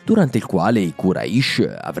Mecca, durante il quale i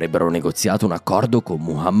Quraysh avrebbero negoziato un accordo con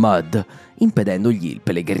Muhammad, impedendogli il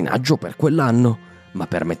pellegrinaggio per quell'anno, ma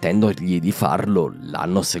permettendogli di farlo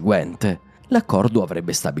l'anno seguente. L'accordo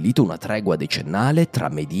avrebbe stabilito una tregua decennale tra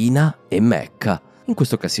Medina e Mecca. In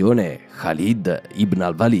questa occasione Khalid ibn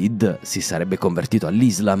al-Walid si sarebbe convertito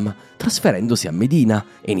all'Islam, trasferendosi a Medina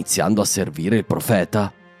e iniziando a servire il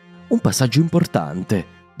profeta. Un passaggio importante,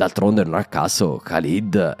 d'altronde non a caso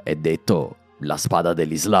Khalid è detto la spada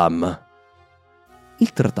dell'Islam.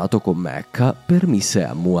 Il trattato con Mecca permise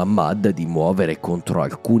a Muhammad di muovere contro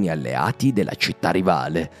alcuni alleati della città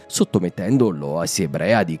rivale, sottomettendo l'oasi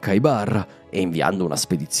ebrea di Khaybar e inviando una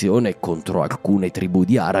spedizione contro alcune tribù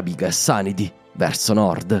di arabi ghassanidi verso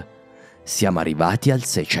nord. Siamo arrivati al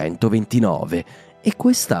 629 e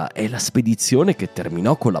questa è la spedizione che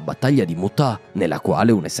terminò con la battaglia di Mu'tah, nella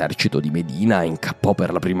quale un esercito di Medina incappò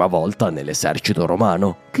per la prima volta nell'esercito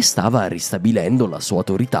romano, che stava ristabilendo la sua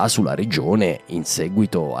autorità sulla regione in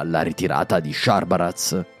seguito alla ritirata di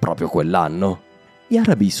Sharbaraz proprio quell'anno. Gli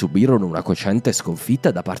arabi subirono una cocente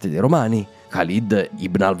sconfitta da parte dei romani. Khalid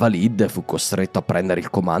ibn al-Walid fu costretto a prendere il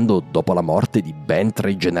comando dopo la morte di ben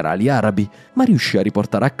 3 generali arabi, ma riuscì a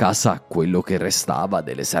riportare a casa quello che restava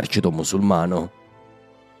dell'esercito musulmano.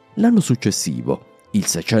 L'anno successivo, il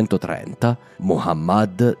 630,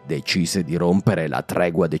 Muhammad decise di rompere la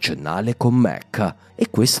tregua decennale con Mecca, e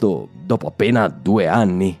questo dopo appena 2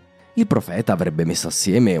 anni. Il profeta avrebbe messo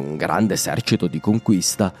assieme un grande esercito di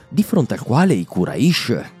conquista, di fronte al quale i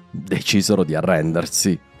Quraysh decisero di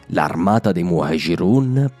arrendersi. L'armata dei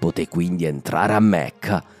Muhajirun poté quindi entrare a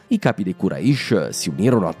Mecca. I capi dei Quraysh si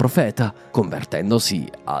unirono al profeta, convertendosi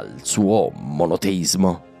al suo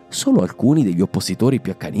monoteismo. Solo alcuni degli oppositori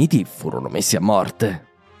più accaniti furono messi a morte.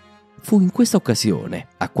 Fu in questa occasione,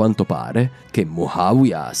 a quanto pare, che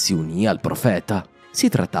Muawiyah si unì al profeta. Si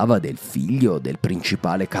trattava del figlio del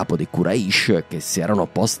principale capo dei Quraysh che si erano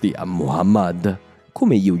opposti a Muhammad.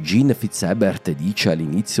 Come Eugene Fitzherbert dice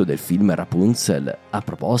all'inizio del film Rapunzel a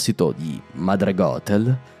proposito di Madre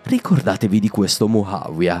Gothel, ricordatevi di questo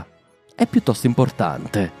Muawiyah. È piuttosto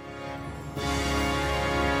importante.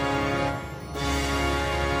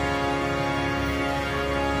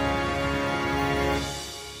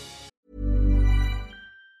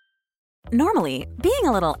 Normally, being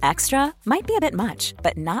a little extra might be a bit much,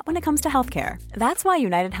 but not when it comes to healthcare. That's why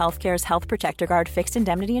United Healthcare's Health Protector Guard fixed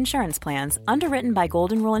indemnity insurance plans, underwritten by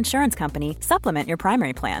Golden Rule Insurance Company, supplement your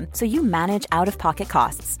primary plan so you manage out-of-pocket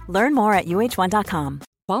costs. Learn more at uh1.com.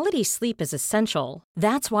 Quality sleep is essential.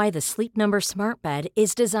 That's why the Sleep Number Smart Bed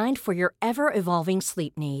is designed for your ever-evolving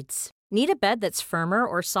sleep needs. Need a bed that's firmer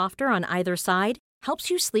or softer on either side? Helps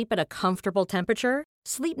you sleep at a comfortable temperature?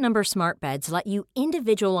 Sleep Number Smart Beds let you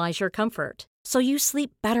individualize your comfort, so you sleep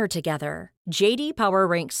better together. J.D. Power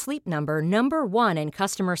ranks Sleep Number number 1 in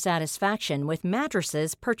customer satisfaction with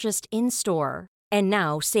mattresses purchased in-store. And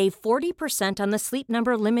now, save 40% on the Sleep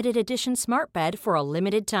Number Limited Edition Smart Bed for a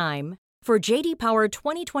limited time. For J.D. Power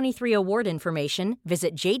 2023 award information,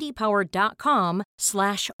 visit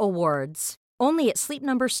jdpower.com/awards. Only at Sleep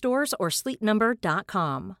Number stores or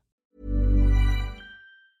sleepnumber.com.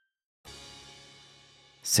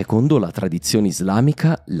 Secondo la tradizione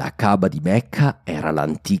islamica, la Kaaba di Mecca era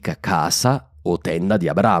l'antica casa o tenda di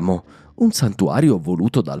Abramo, un santuario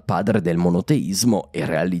voluto dal padre del monoteismo e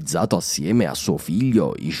realizzato assieme a suo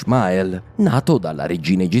figlio Ishmael, nato dalla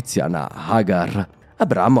regina egiziana Hagar.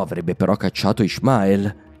 Abramo avrebbe però cacciato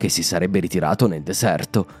Ishmael, che si sarebbe ritirato nel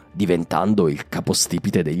deserto, diventando il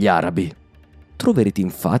capostipite degli arabi. Troverete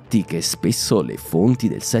infatti che spesso le fonti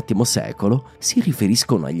del VII secolo si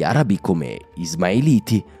riferiscono agli arabi come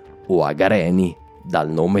Ismaeliti o Agareni, dal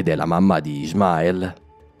nome della mamma di Ismael.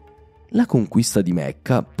 La conquista di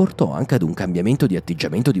Mecca portò anche ad un cambiamento di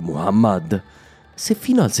atteggiamento di Muhammad. Se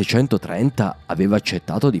fino al 630 aveva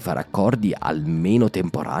accettato di fare accordi almeno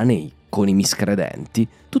temporanei con i miscredenti,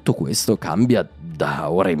 tutto questo cambia da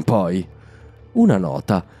ora in poi. Una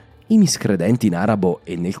nota: i miscredenti in arabo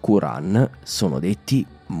e nel Quran sono detti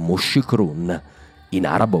mushikrun. In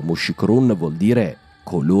arabo mushikrun vuol dire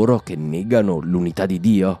coloro che negano l'unità di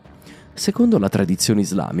Dio. Secondo la tradizione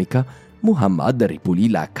islamica, Muhammad ripulì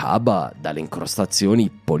la Kaaba dalle incrostazioni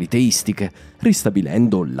politeistiche,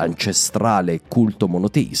 ristabilendo l'ancestrale culto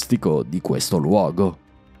monoteistico di questo luogo.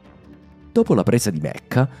 Dopo la presa di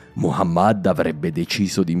Mecca, Muhammad avrebbe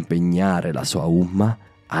deciso di impegnare la sua umma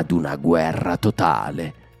ad una guerra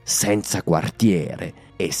totale, senza quartiere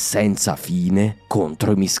e senza fine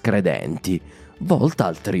contro i miscredenti, volta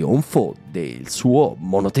al trionfo del suo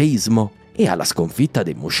monoteismo e alla sconfitta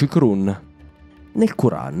dei mushikrun. Nel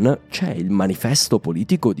Quran c'è il manifesto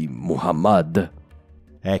politico di Muhammad.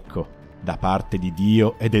 Ecco, da parte di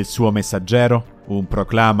Dio e del suo messaggero, un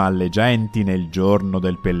proclama alle genti nel giorno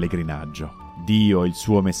del pellegrinaggio. Dio e il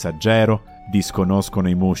suo messaggero disconoscono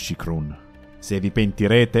i mushikrun. Se vi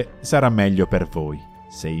pentirete, sarà meglio per voi.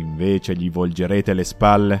 Se invece gli volgerete le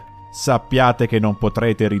spalle, sappiate che non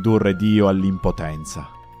potrete ridurre Dio all'impotenza.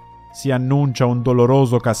 Si annuncia un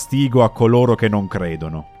doloroso castigo a coloro che non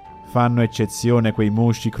credono. Fanno eccezione quei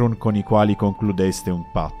mushikrun con i quali concludeste un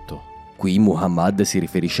patto. Qui Muhammad si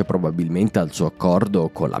riferisce probabilmente al suo accordo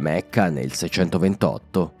con la Mecca nel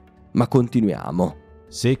 628. Ma continuiamo.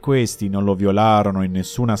 Se questi non lo violarono in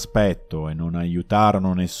nessun aspetto e non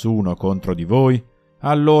aiutarono nessuno contro di voi,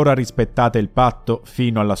 allora rispettate il patto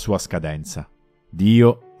fino alla sua scadenza.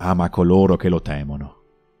 Dio ama coloro che lo temono.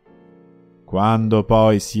 Quando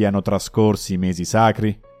poi siano trascorsi i mesi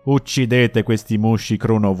sacri, uccidete questi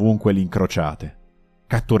mushikrun ovunque li incrociate.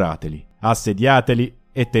 Catturateli, assediateli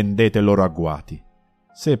e tendete loro agguati.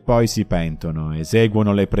 Se poi si pentono,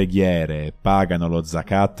 eseguono le preghiere e pagano lo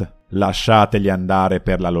zakat, lasciateli andare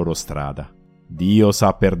per la loro strada. Dio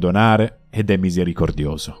sa perdonare ed è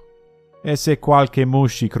misericordioso. E se qualche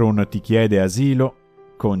Mushrikrun ti chiede asilo,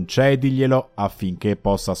 concediglielo affinché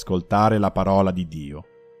possa ascoltare la parola di Dio.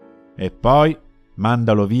 E poi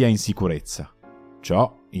mandalo via in sicurezza.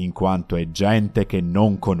 Ciò in quanto è gente che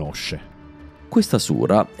non conosce. Questa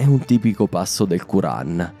sura è un tipico passo del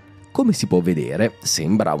Quran. Come si può vedere,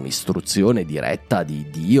 sembra un'istruzione diretta di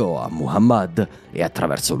Dio a Muhammad e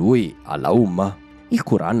attraverso lui alla Ummah. Il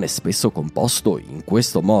Quran è spesso composto in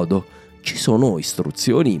questo modo. Ci sono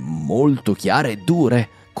istruzioni molto chiare e dure,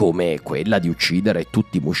 come quella di uccidere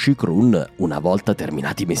tutti i Mushrikrun una volta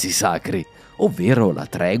terminati i mesi sacri, ovvero la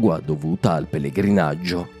tregua dovuta al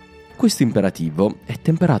pellegrinaggio. Questo imperativo è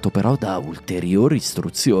temperato però da ulteriori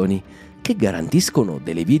istruzioni che garantiscono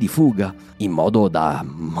delle vie di fuga, in modo da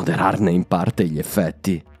moderarne in parte gli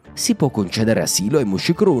effetti. Si può concedere asilo ai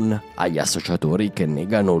Mushrikrun, agli associatori che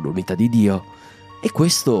negano l'unità di Dio, e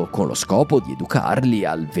questo con lo scopo di educarli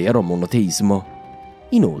al vero monoteismo.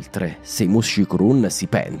 Inoltre, se i Mushrikrun si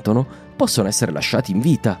pentono, possono essere lasciati in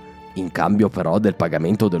vita, in cambio però del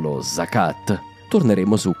pagamento dello zakat.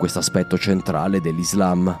 Torneremo su questo aspetto centrale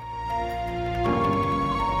dell'Islam.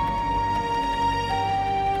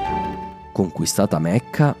 Conquistata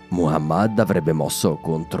Mecca, Muhammad avrebbe mosso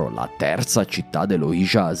contro la terza città dello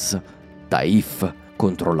Hijaz, Taif,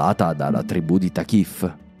 controllata dalla tribù di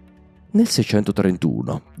Thaqif. Nel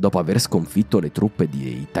 631, dopo aver sconfitto le truppe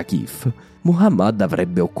di Thaqif, Muhammad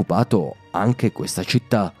avrebbe occupato anche questa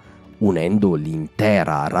città, unendo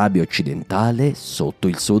l'intera Arabia occidentale sotto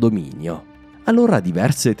il suo dominio. Allora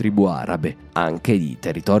diverse tribù arabe, anche di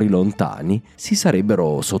territori lontani, si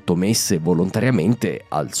sarebbero sottomesse volontariamente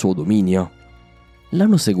al suo dominio.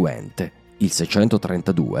 L'anno seguente, il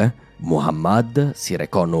 632, Muhammad si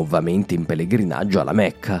recò nuovamente in pellegrinaggio alla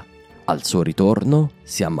Mecca. Al suo ritorno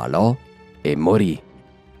si ammalò e morì.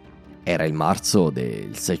 Era il marzo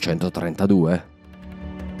del 632.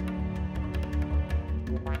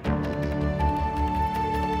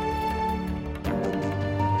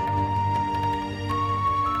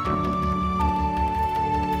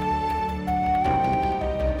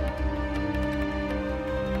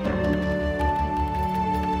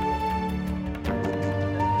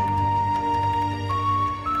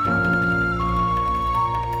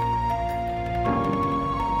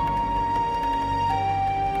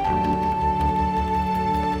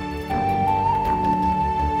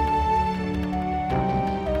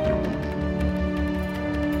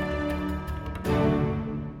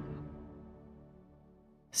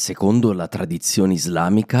 Secondo la tradizione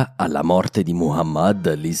islamica, alla morte di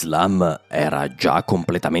Muhammad l'Islam era già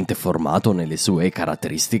completamente formato nelle sue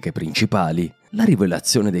caratteristiche principali. La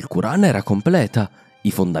rivelazione del Quran era completa,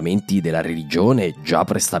 i fondamenti della religione già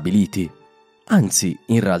prestabiliti. Anzi,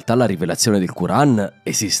 in realtà la rivelazione del Quran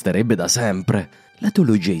esisterebbe da sempre. La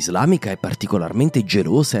teologia islamica è particolarmente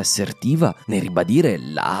gelosa e assertiva nel ribadire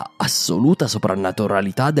la assoluta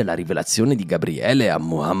soprannaturalità della rivelazione di Gabriele a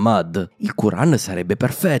Muhammad. Il Quran sarebbe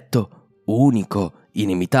perfetto, unico,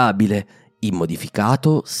 inimitabile,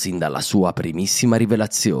 immodificato sin dalla sua primissima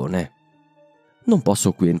rivelazione. Non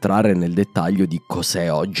posso qui entrare nel dettaglio di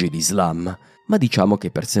cos'è oggi l'Islam, ma diciamo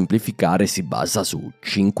che per semplificare si basa su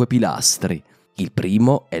 5 pilastri. Il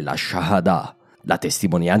primo è la Shahada, la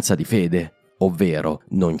testimonianza di fede, ovvero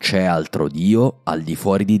non c'è altro Dio al di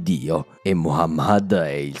fuori di Dio e Muhammad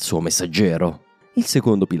è il suo messaggero. Il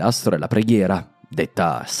secondo pilastro è la preghiera,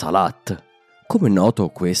 detta Salat. Come è noto,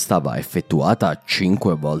 questa va effettuata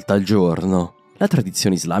 5 volte al giorno. La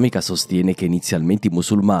tradizione islamica sostiene che inizialmente i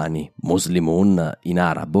musulmani, muslimun in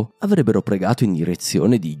arabo, avrebbero pregato in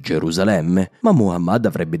direzione di Gerusalemme, ma Muhammad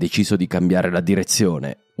avrebbe deciso di cambiare la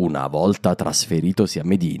direzione, una volta trasferitosi a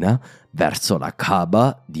Medina, verso la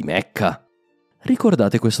Kaaba di Mecca.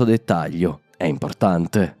 Ricordate questo dettaglio, è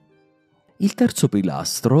importante. Il terzo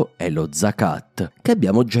pilastro è lo zakat, che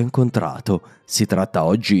abbiamo già incontrato. Si tratta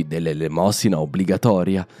oggi dell'elemosina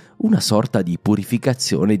obbligatoria, una sorta di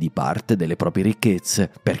purificazione di parte delle proprie ricchezze,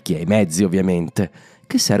 per chi ha i mezzi ovviamente,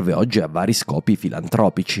 che serve oggi a vari scopi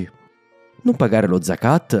filantropici. Non pagare lo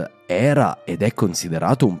zakat era ed è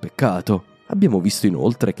considerato un peccato. Abbiamo visto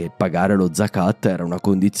inoltre che pagare lo zakat era una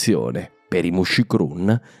condizione, per i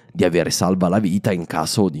Mushrikrun, di avere salva la vita in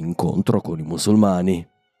caso di incontro con i musulmani.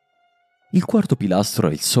 Il quarto pilastro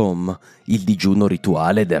è il Som, il digiuno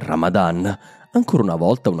rituale del Ramadan, ancora una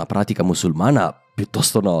volta una pratica musulmana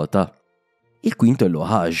piuttosto nota. Il quinto è lo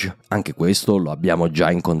Hajj, anche questo lo abbiamo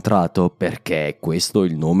già incontrato perché è questo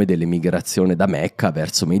il nome dell'emigrazione da Mecca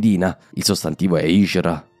verso Medina, il sostantivo è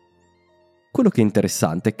Hijra. Quello che è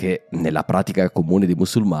interessante è che nella pratica comune dei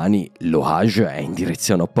musulmani lo Hajj è in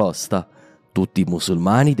direzione opposta. tutti i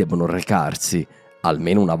musulmani devono recarsi,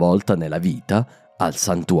 almeno una volta nella vita, al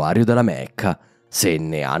santuario della Mecca, se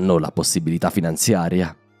ne hanno la possibilità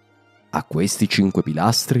finanziaria. A questi 5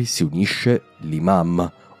 pilastri si unisce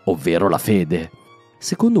l'imam, ovvero la fede.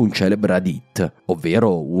 Secondo un celebre hadith,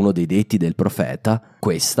 ovvero uno dei detti del profeta,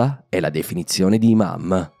 questa è la definizione di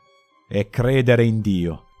imam. E credere in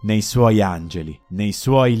Dio, nei suoi angeli, nei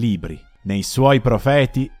suoi libri, nei suoi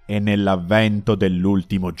profeti e nell'avvento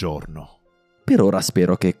dell'ultimo giorno. Per ora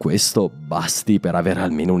spero che questo basti per avere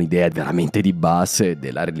almeno un'idea veramente di base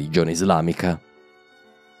della religione islamica.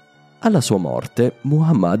 Alla sua morte,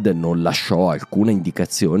 Muhammad non lasciò alcuna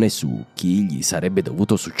indicazione su chi gli sarebbe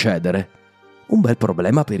dovuto succedere. Un bel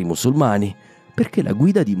problema per i musulmani, perché la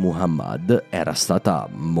guida di Muhammad era stata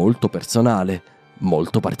molto personale,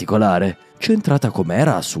 molto particolare, centrata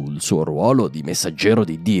com'era sul suo ruolo di messaggero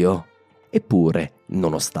di Dio. Eppure,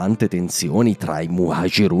 nonostante tensioni tra i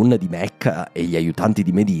Muhajirun di Mecca e gli aiutanti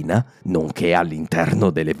di Medina, nonché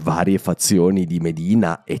all'interno delle varie fazioni di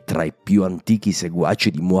Medina e tra i più antichi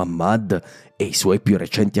seguaci di Muhammad e i suoi più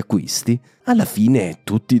recenti acquisti, alla fine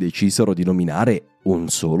tutti decisero di nominare un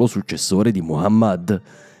solo successore di Muhammad,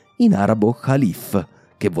 in arabo Khalif,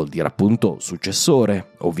 che vuol dire appunto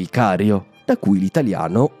successore o vicario, da cui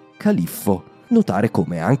l'italiano califfo, notare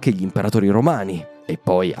come anche gli imperatori romani e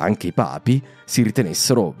poi anche i papi si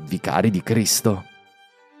ritenessero vicari di Cristo.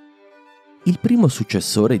 Il primo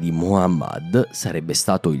successore di Muhammad sarebbe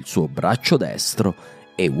stato il suo braccio destro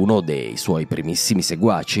e uno dei suoi primissimi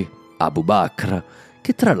seguaci, Abu Bakr,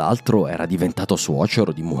 che tra l'altro era diventato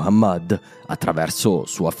suocero di Muhammad attraverso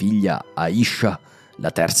sua figlia Aisha,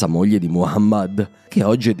 la terza moglie di Muhammad, che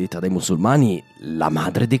oggi è detta dai musulmani la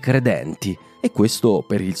madre dei credenti, e questo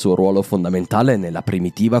per il suo ruolo fondamentale nella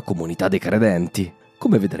primitiva comunità dei credenti.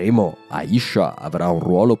 Come vedremo, Aisha avrà un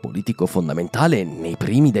ruolo politico fondamentale nei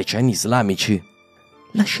primi decenni islamici.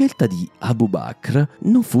 La scelta di Abu Bakr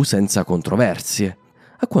non fu senza controversie.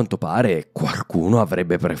 A quanto pare qualcuno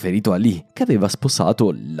avrebbe preferito Ali, che aveva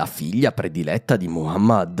sposato la figlia prediletta di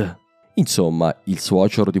Muhammad. Insomma, il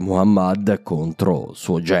suocero di Muhammad contro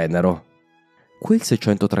suo genero. Quel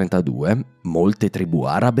 632, molte tribù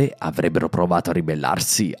arabe avrebbero provato a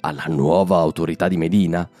ribellarsi alla nuova autorità di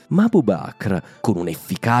Medina, ma Abu Bakr, con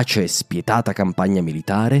un'efficace e spietata campagna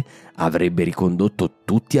militare, avrebbe ricondotto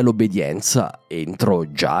tutti all'obbedienza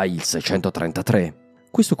entro già il 633.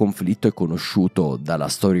 Questo conflitto è conosciuto dalla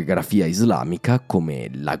storiografia islamica come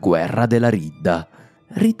la guerra della Ridda.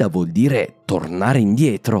 Ridda vuol dire tornare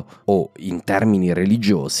indietro o, in termini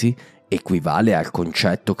religiosi, equivale al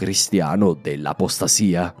concetto cristiano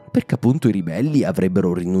dell'apostasia, perché appunto i ribelli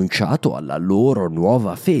avrebbero rinunciato alla loro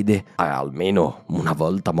nuova fede, almeno una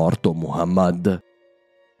volta morto Muhammad.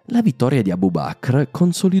 La vittoria di Abu Bakr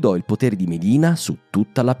consolidò il potere di Medina su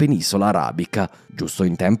tutta la penisola arabica, giusto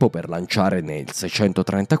in tempo per lanciare nel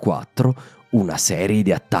 634 una serie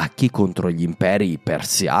di attacchi contro gli imperi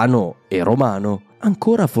persiano e romano,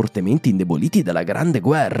 ancora fortemente indeboliti dalla Grande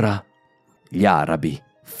Guerra. Gli arabi,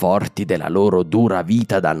 forti della loro dura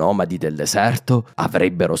vita da nomadi del deserto,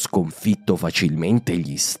 avrebbero sconfitto facilmente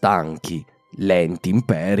gli stanchi, lenti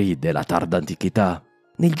imperi della tarda antichità.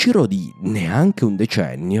 Nel giro di neanche un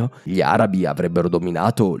decennio, gli arabi avrebbero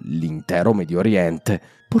dominato l'intero Medio Oriente,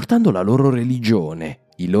 portando la loro religione,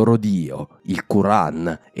 il loro dio, il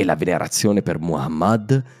Quran e la venerazione per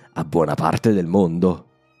Muhammad a buona parte del mondo.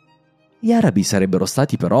 Gli arabi sarebbero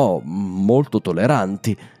stati però molto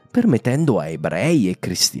tolleranti, permettendo a ebrei e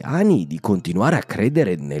cristiani di continuare a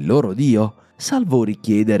credere nel loro dio, salvo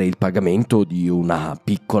richiedere il pagamento di una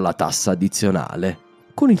piccola tassa addizionale.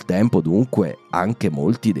 Con il tempo, dunque, anche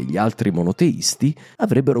molti degli altri monoteisti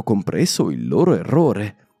avrebbero compreso il loro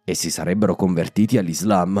errore e si sarebbero convertiti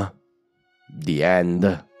all'Islam. The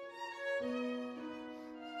end.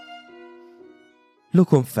 Lo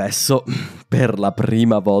confesso, per la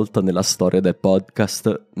prima volta nella storia del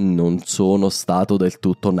podcast non sono stato del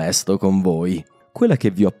tutto onesto con voi. Quella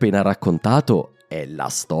che vi ho appena raccontato è la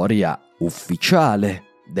storia ufficiale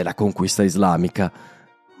della conquista islamica,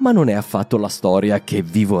 ma non è affatto la storia che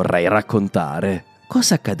vi vorrei raccontare.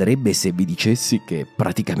 Cosa accadrebbe se vi dicessi che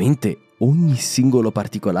praticamente ogni singolo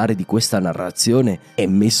particolare di questa narrazione è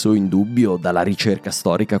messo in dubbio dalla ricerca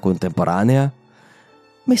storica contemporanea?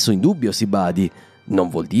 Messo in dubbio, si badi, non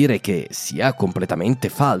vuol dire che sia completamente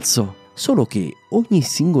falso, solo che ogni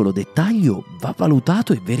singolo dettaglio va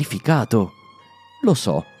valutato e verificato. Lo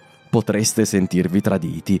so, potreste sentirvi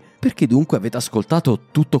traditi, perché dunque avete ascoltato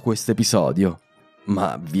tutto questo episodio,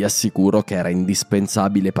 ma vi assicuro che era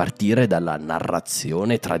indispensabile partire dalla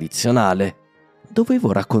narrazione tradizionale.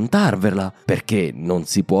 dovevo raccontarvela, perché non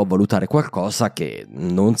si può valutare qualcosa che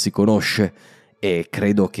non si conosce. E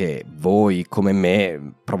credo che voi, come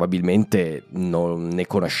me, probabilmente non ne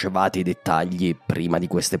conoscevate i dettagli prima di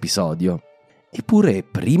questo episodio. Eppure,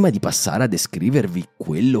 prima di passare a descrivervi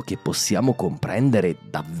quello che possiamo comprendere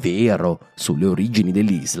davvero sulle origini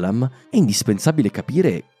dell'Islam, è indispensabile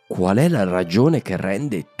capire qual è la ragione che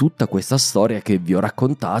rende tutta questa storia che vi ho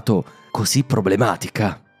raccontato così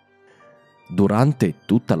problematica. Durante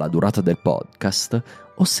tutta la durata del podcast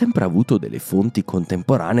ho sempre avuto delle fonti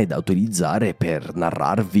contemporanee da utilizzare per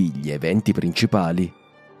narrarvi gli eventi principali.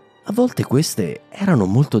 A volte queste erano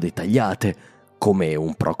molto dettagliate, come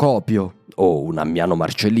un Procopio o un Ammiano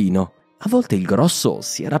Marcellino. A volte il grosso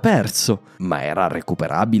si era perso, ma era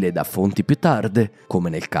recuperabile da fonti più tarde, come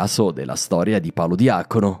nel caso della storia di Paolo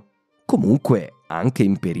Diacono. Comunque, anche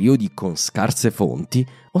in periodi con scarse fonti,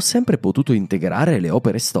 ho sempre potuto integrare le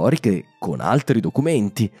opere storiche con altri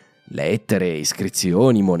documenti, lettere,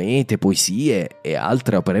 iscrizioni, monete, poesie e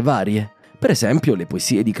altre opere varie. Per esempio le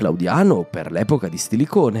poesie di Claudiano per l'epoca di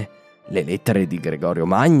Stilicone, le lettere di Gregorio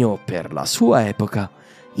Magno per la sua epoca,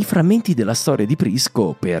 i frammenti della storia di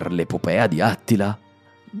Prisco per l'epopea di Attila.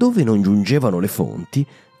 Dove non giungevano le fonti,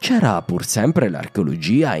 c'era pur sempre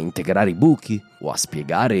l'archeologia a integrare i buchi o a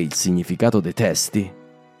spiegare il significato dei testi.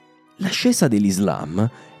 L'ascesa dell'Islam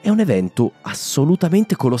è un evento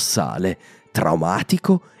assolutamente colossale,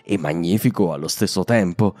 traumatico e magnifico allo stesso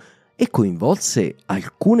tempo, e coinvolse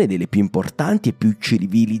alcune delle più importanti e più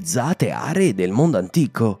civilizzate aree del mondo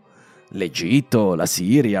antico. L'Egitto, la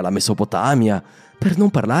Siria, la Mesopotamia, per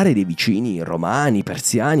non parlare dei vicini romani,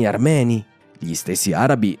 persiani, armeni. Gli stessi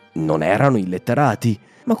arabi non erano illetterati,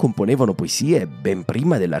 ma componevano poesie ben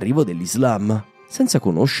prima dell'arrivo dell'Islam. Senza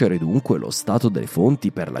conoscere dunque lo stato delle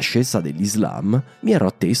fonti per l'ascesa dell'Islam, mi ero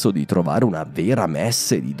atteso di trovare una vera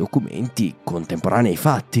messe di documenti contemporanei ai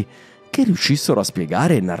fatti, che riuscissero a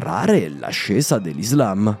spiegare e narrare l'ascesa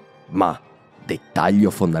dell'Islam. Ma,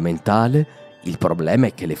 dettaglio fondamentale, il problema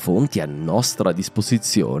è che le fonti a nostra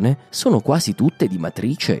disposizione sono quasi tutte di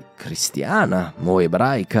matrice cristiana o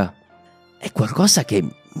ebraica. È qualcosa che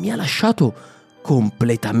mi ha lasciato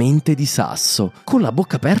completamente di sasso, con la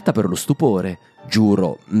bocca aperta per lo stupore.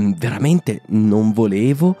 Giuro, veramente non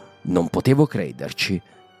potevo crederci.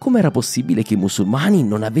 Com'era possibile che i musulmani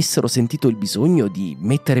non avessero sentito il bisogno di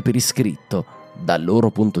mettere per iscritto, dal loro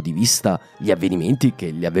punto di vista, gli avvenimenti che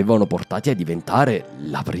li avevano portati a diventare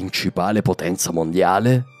la principale potenza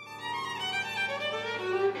mondiale?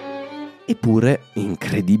 Eppure,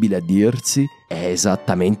 incredibile a dirsi, è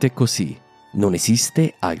esattamente così. Non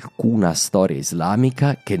esiste alcuna storia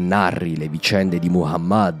islamica che narri le vicende di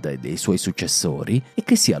Muhammad e dei suoi successori e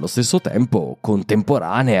che sia allo stesso tempo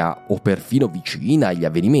contemporanea o perfino vicina agli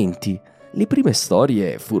avvenimenti. Le prime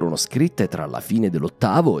storie furono scritte tra la fine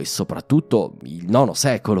dell'VIII e soprattutto il IX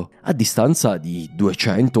secolo, a distanza di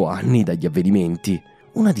 200 anni dagli avvenimenti.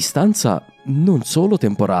 Una distanza non solo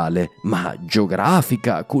temporale, ma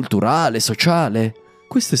geografica, culturale, sociale.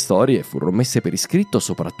 Queste storie furono messe per iscritto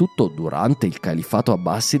soprattutto durante il califfato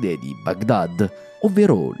abbaside di Baghdad,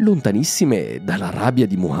 ovvero lontanissime dalla rabbia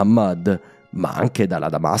di Muhammad, ma anche dalla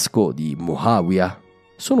Damasco di Muawiyah.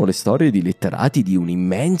 Sono le storie di letterati di un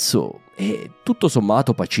immenso e tutto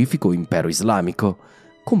sommato pacifico impero islamico,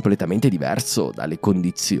 completamente diverso dalle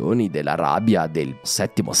condizioni dell'Arabia del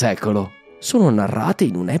VII secolo. Sono narrate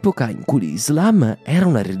in un'epoca in cui l'Islam era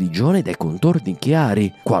una religione dai contorni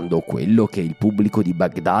chiari, quando quello che il pubblico di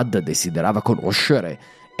Baghdad desiderava conoscere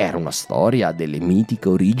era una storia delle mitiche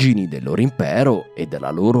origini del loro impero e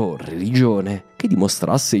della loro religione, che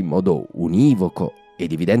dimostrasse in modo univoco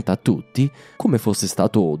ed evidente a tutti come fosse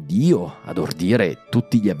stato Dio ad ordire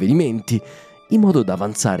tutti gli avvenimenti, in modo da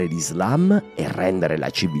avanzare l'Islam e rendere la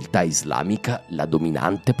civiltà islamica la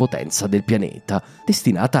dominante potenza del pianeta,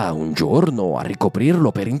 destinata un giorno a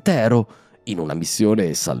ricoprirlo per intero, in una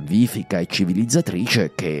missione salvifica e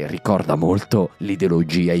civilizzatrice che ricorda molto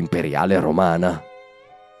l'ideologia imperiale romana.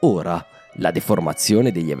 Ora, la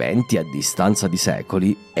deformazione degli eventi a distanza di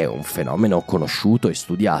secoli è un fenomeno conosciuto e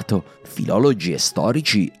studiato. Filologi e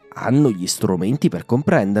storici hanno gli strumenti per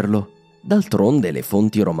comprenderlo. D'altronde le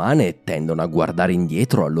fonti romane tendono a guardare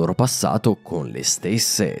indietro al loro passato con le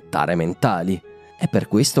stesse tare mentali. È per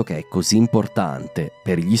questo che è così importante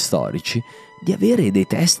per gli storici di avere dei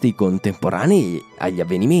testi contemporanei agli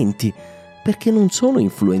avvenimenti, perché non sono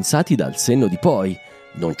influenzati dal senno di poi,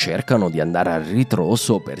 non cercano di andare a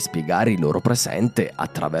ritroso per spiegare il loro presente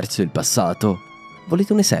attraverso il passato.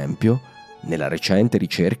 Volete un esempio? Nella recente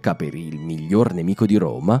ricerca per il miglior nemico di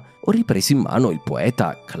Roma, ho ripreso in mano il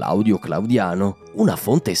poeta Claudio Claudiano, una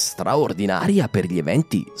fonte straordinaria per gli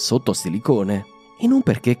eventi sotto Stilicone. E non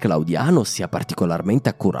perché Claudiano sia particolarmente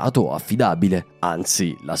accurato o affidabile,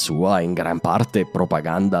 anzi la sua è in gran parte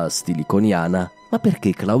propaganda stiliconiana, ma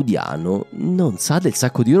perché Claudiano non sa del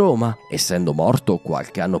sacco di Roma, essendo morto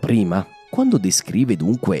qualche anno prima. Quando descrive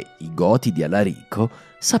dunque i Goti di Alarico,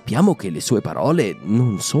 sappiamo che le sue parole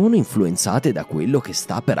non sono influenzate da quello che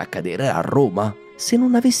sta per accadere a Roma. Se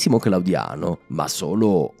non avessimo Claudiano, ma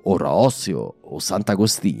solo Orosio o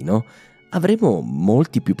Sant'Agostino, avremo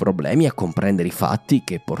molti più problemi a comprendere i fatti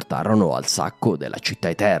che portarono al sacco della città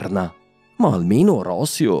eterna. Ma almeno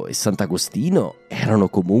Orosio e Sant'Agostino erano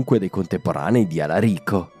comunque dei contemporanei di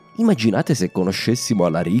Alarico. Immaginate se conoscessimo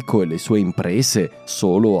Alarico e le sue imprese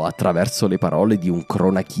solo attraverso le parole di un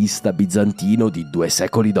cronachista bizantino di 2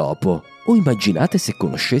 secoli dopo. O immaginate se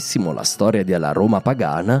conoscessimo la storia della Roma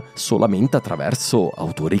pagana solamente attraverso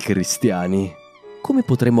autori cristiani. Come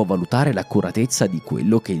potremmo valutare l'accuratezza di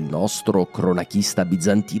quello che il nostro cronachista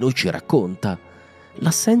bizantino ci racconta?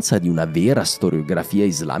 L'assenza di una vera storiografia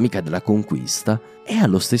islamica della conquista è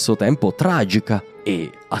allo stesso tempo tragica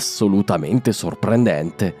e assolutamente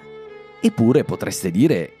sorprendente. Eppure potreste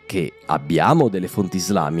dire che abbiamo delle fonti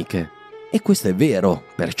islamiche, e questo è vero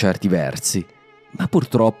per certi versi, ma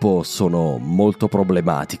purtroppo sono molto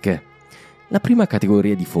problematiche. La prima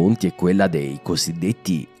categoria di fonti è quella dei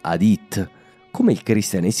cosiddetti hadith. Come il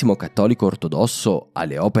cristianesimo cattolico ortodosso ha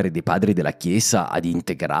le opere dei padri della Chiesa ad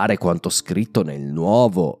integrare quanto scritto nel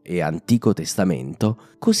Nuovo e Antico Testamento,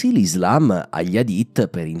 così l'Islam ha gli hadith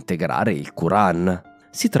per integrare il Quran.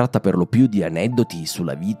 Si tratta per lo più di aneddoti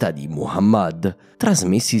sulla vita di Muhammad,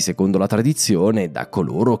 trasmessi secondo la tradizione da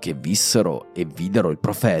coloro che vissero e videro il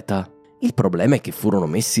profeta. Il problema è che furono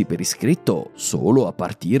messi per iscritto solo a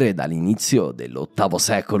partire dall'inizio dell'VIII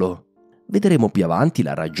secolo. Vedremo più avanti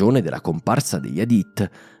la ragione della comparsa degli hadith,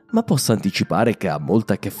 ma posso anticipare che ha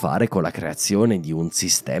molto a che fare con la creazione di un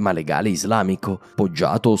sistema legale islamico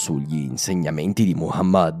poggiato sugli insegnamenti di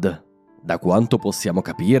Muhammad. Da quanto possiamo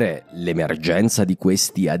capire, l'emergenza di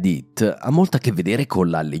questi hadith ha molto a che vedere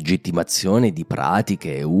con la legittimazione di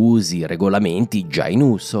pratiche, usi, regolamenti già in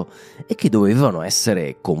uso e che dovevano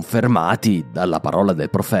essere confermati dalla parola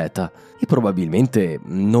del profeta, e probabilmente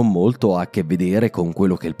non molto ha a che vedere con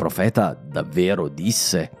quello che il profeta davvero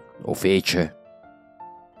disse o fece.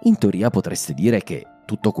 In teoria potreste dire che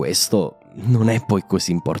tutto questo non è poi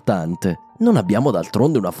così importante. Non abbiamo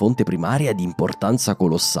d'altronde una fonte primaria di importanza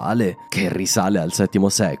colossale che risale al VII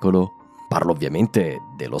secolo. Parlo ovviamente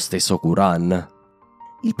dello stesso Quran.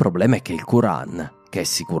 Il problema è che il Quran, che è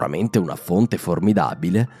sicuramente una fonte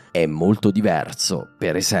formidabile, è molto diverso,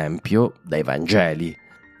 per esempio, dai Vangeli.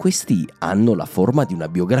 Questi hanno la forma di una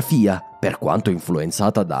biografia, per quanto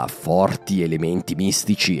influenzata da forti elementi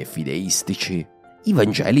mistici e fideistici. I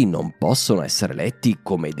Vangeli non possono essere letti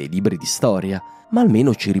come dei libri di storia, ma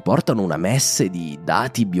almeno ci riportano una messe di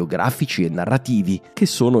dati biografici e narrativi che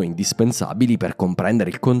sono indispensabili per comprendere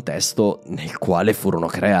il contesto nel quale furono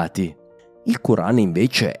creati. Il Quran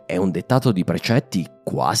invece è un dettato di precetti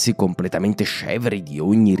quasi completamente scevri di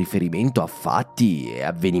ogni riferimento a fatti e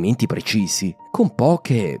avvenimenti precisi, con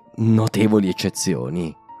poche notevoli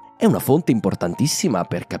eccezioni. È una fonte importantissima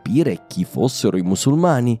per capire chi fossero i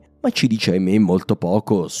musulmani, ma ci dice ahimè molto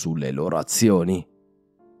poco sulle loro azioni.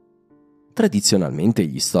 Tradizionalmente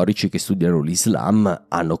gli storici che studiano l'Islam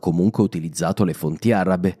hanno comunque utilizzato le fonti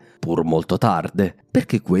arabe, pur molto tarde,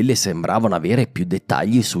 perché quelle sembravano avere più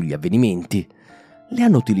dettagli sugli avvenimenti. Le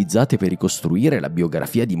hanno utilizzate per ricostruire la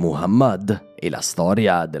biografia di Muhammad e la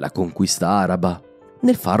storia della conquista araba.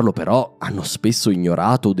 Nel farlo però hanno spesso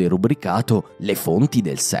ignorato o derubricato le fonti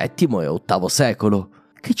del VII e VIII secolo,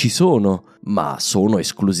 che ci sono, ma sono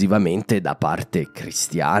esclusivamente da parte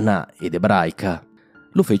cristiana ed ebraica.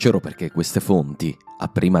 Lo fecero perché queste fonti, a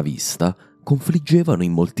prima vista, confliggevano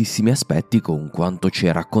in moltissimi aspetti con quanto ci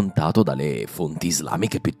è raccontato dalle fonti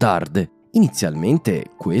islamiche più tarde. Inizialmente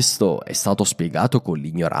questo è stato spiegato con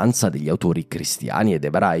l'ignoranza degli autori cristiani ed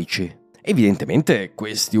ebraici. Evidentemente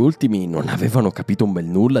questi ultimi non avevano capito un bel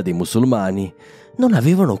nulla dei musulmani, non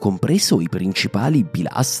avevano compreso i principali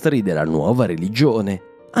pilastri della nuova religione,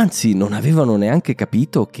 anzi non avevano neanche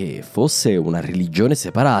capito che fosse una religione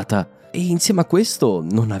separata. E insieme a questo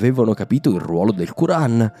non avevano capito il ruolo del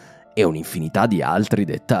Quran e un'infinità di altri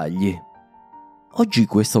dettagli. Oggi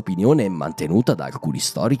questa opinione è mantenuta da alcuni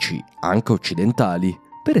storici, anche occidentali,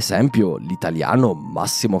 per esempio l'italiano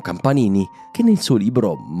Massimo Campanini, che nel suo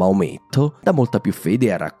libro Maometto dà molta più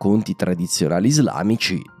fede ai racconti tradizionali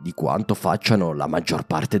islamici di quanto facciano la maggior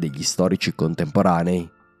parte degli storici contemporanei.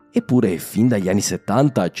 Eppure fin dagli anni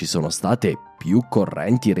 70 ci sono state più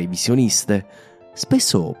correnti revisioniste,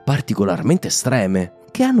 spesso particolarmente estreme,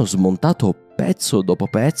 che hanno smontato pezzo dopo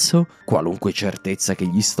pezzo qualunque certezza che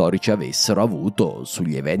gli storici avessero avuto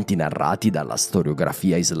sugli eventi narrati dalla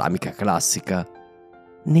storiografia islamica classica.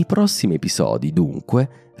 Nei prossimi episodi,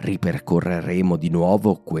 dunque, ripercorreremo di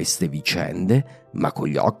nuovo queste vicende, ma con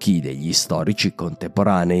gli occhi degli storici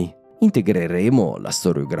contemporanei. Integreremo la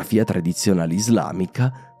storiografia tradizionale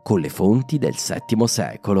islamica con le fonti del VII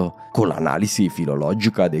secolo, con l'analisi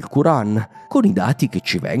filologica del Quran, con i dati che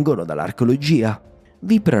ci vengono dall'archeologia.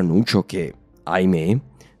 Vi preannuncio che, ahimè,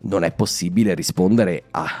 non è possibile rispondere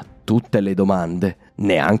a tutte le domande,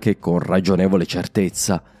 neanche con ragionevole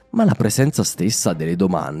certezza, ma la presenza stessa delle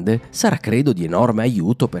domande sarà credo di enorme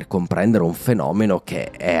aiuto per comprendere un fenomeno che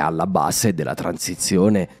è alla base della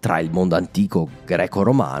transizione tra il mondo antico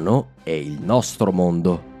greco-romano e il nostro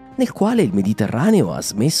mondo, nel quale il Mediterraneo ha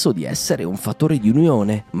smesso di essere un fattore di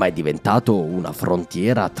unione, ma è diventato una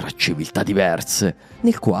frontiera tra civiltà diverse,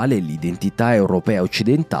 nel quale l'identità europea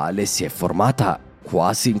occidentale si è formata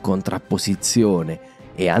quasi in contrapposizione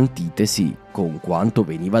e antitesi con quanto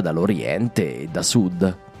veniva dall'Oriente e da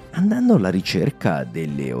Sud. Andando alla ricerca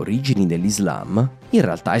delle origini dell'Islam, in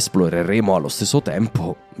realtà esploreremo allo stesso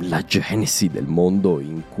tempo la genesi del mondo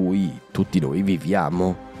in cui tutti noi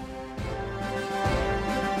viviamo.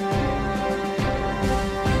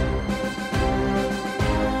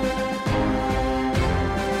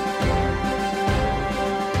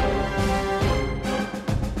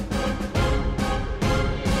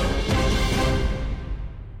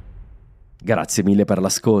 Grazie mille per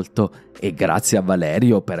l'ascolto e grazie a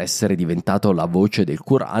Valerio per essere diventato la voce del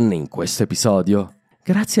Quran in questo episodio.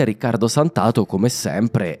 Grazie a Riccardo Santato come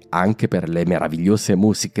sempre anche per le meravigliose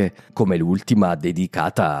musiche, come l'ultima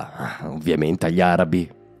dedicata ovviamente agli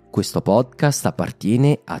arabi. Questo podcast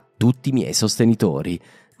appartiene a tutti i miei sostenitori,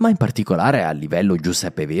 ma in particolare a livello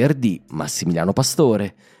Giuseppe Verdi, Massimiliano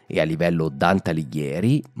Pastore e a livello Dante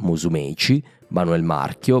Alighieri, Musumeci, Manuel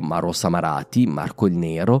Marchio, Maro Samarati, Marco il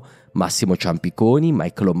Nero, Massimo Ciampiconi,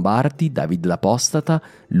 Mike Lombardi, David L'Apostata,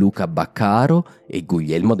 Luca Baccaro e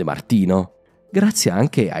Guglielmo De Martino. Grazie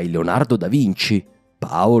anche ai Leonardo da Vinci,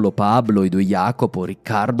 Paolo, Pablo, Edo Jacopo,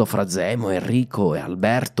 Riccardo, Frazemo, Enrico e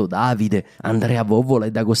Alberto, Davide, Andrea Vovola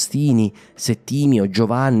ed Agostini, Settimio,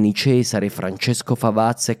 Giovanni, Cesare, Francesco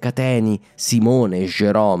Favazza e Cateni, Simone,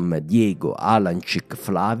 Jerome, Diego, Alancic,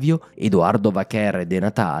 Flavio, Edoardo Vacher De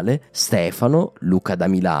Natale, Stefano, Luca da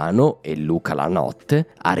Milano e Luca La Notte,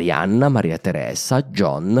 Arianna, Maria Teresa,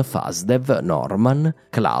 John, Fasdev, Norman,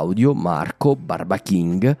 Claudio, Marco, Barba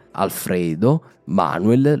King, Alfredo,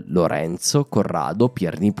 Manuel, Lorenzo, Corrado,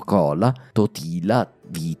 Piernicola, Totila,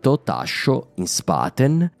 Vito, Tascio,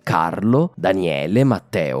 Inspaten, Carlo, Daniele,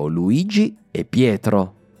 Matteo, Luigi e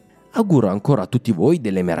Pietro. Auguro ancora a tutti voi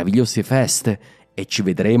delle meravigliose feste e ci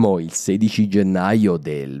vedremo il 16 gennaio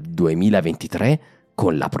del 2023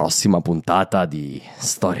 con la prossima puntata di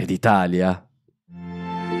Storia d'Italia.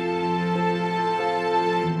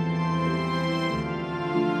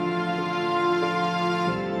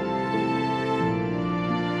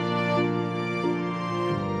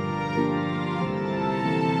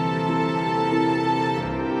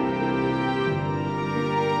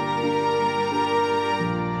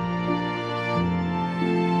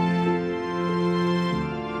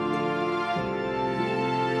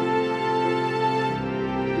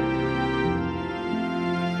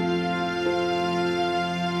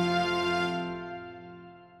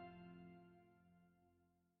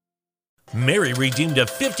 Mary redeemed a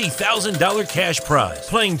 $50,000 cash prize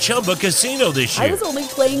playing Chumba Casino this year. I was only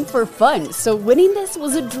playing for fun, so winning this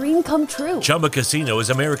was a dream come true. Chumba Casino is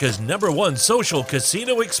America's #1 social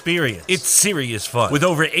casino experience. It's serious fun. With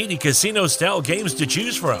over 80 casino-style games to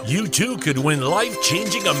choose from, you too could win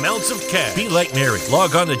life-changing amounts of cash. Be like Mary.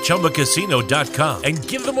 Log on to ChumbaCasino.com and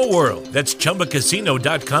give them a whirl. That's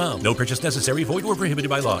ChumbaCasino.com. No purchase necessary. Void or prohibited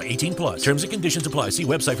by law. 18 plus. Terms and conditions apply. See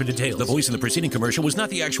website for details. The voice in the preceding commercial was not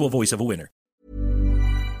the actual voice of a winner.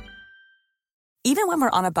 Even when we're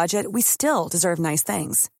on a budget, we still deserve nice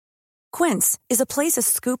things. Quince is a place to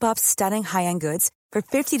scoop up stunning high-end goods for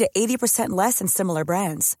 50 to 80% less than similar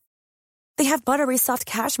brands. They have buttery soft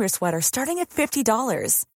cashmere sweaters starting at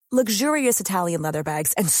 $50, luxurious Italian leather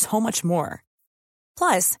bags, and so much more.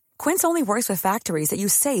 Plus, Quince only works with factories that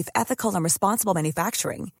use safe, ethical, and responsible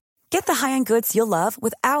manufacturing. Get the high-end goods you'll love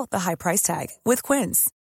without the high price tag with Quince.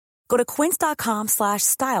 Go to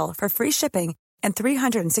quince.com/style for free shipping and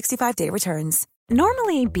 365-day returns.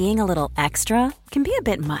 Normally, being a little extra can be a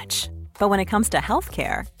bit much, but when it comes to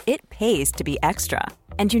healthcare, it pays to be extra.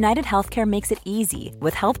 And United Healthcare makes it easy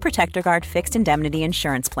with Health Protector Guard fixed indemnity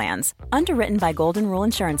insurance plans. Underwritten by Golden Rule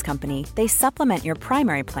Insurance Company, they supplement your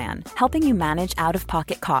primary plan, helping you manage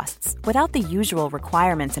out-of-pocket costs without the usual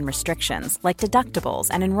requirements and restrictions like deductibles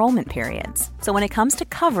and enrollment periods. So when it comes to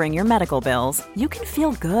covering your medical bills, you can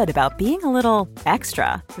feel good about being a little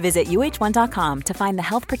extra. Visit uh1.com to find the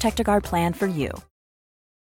Health Protector Guard plan for you.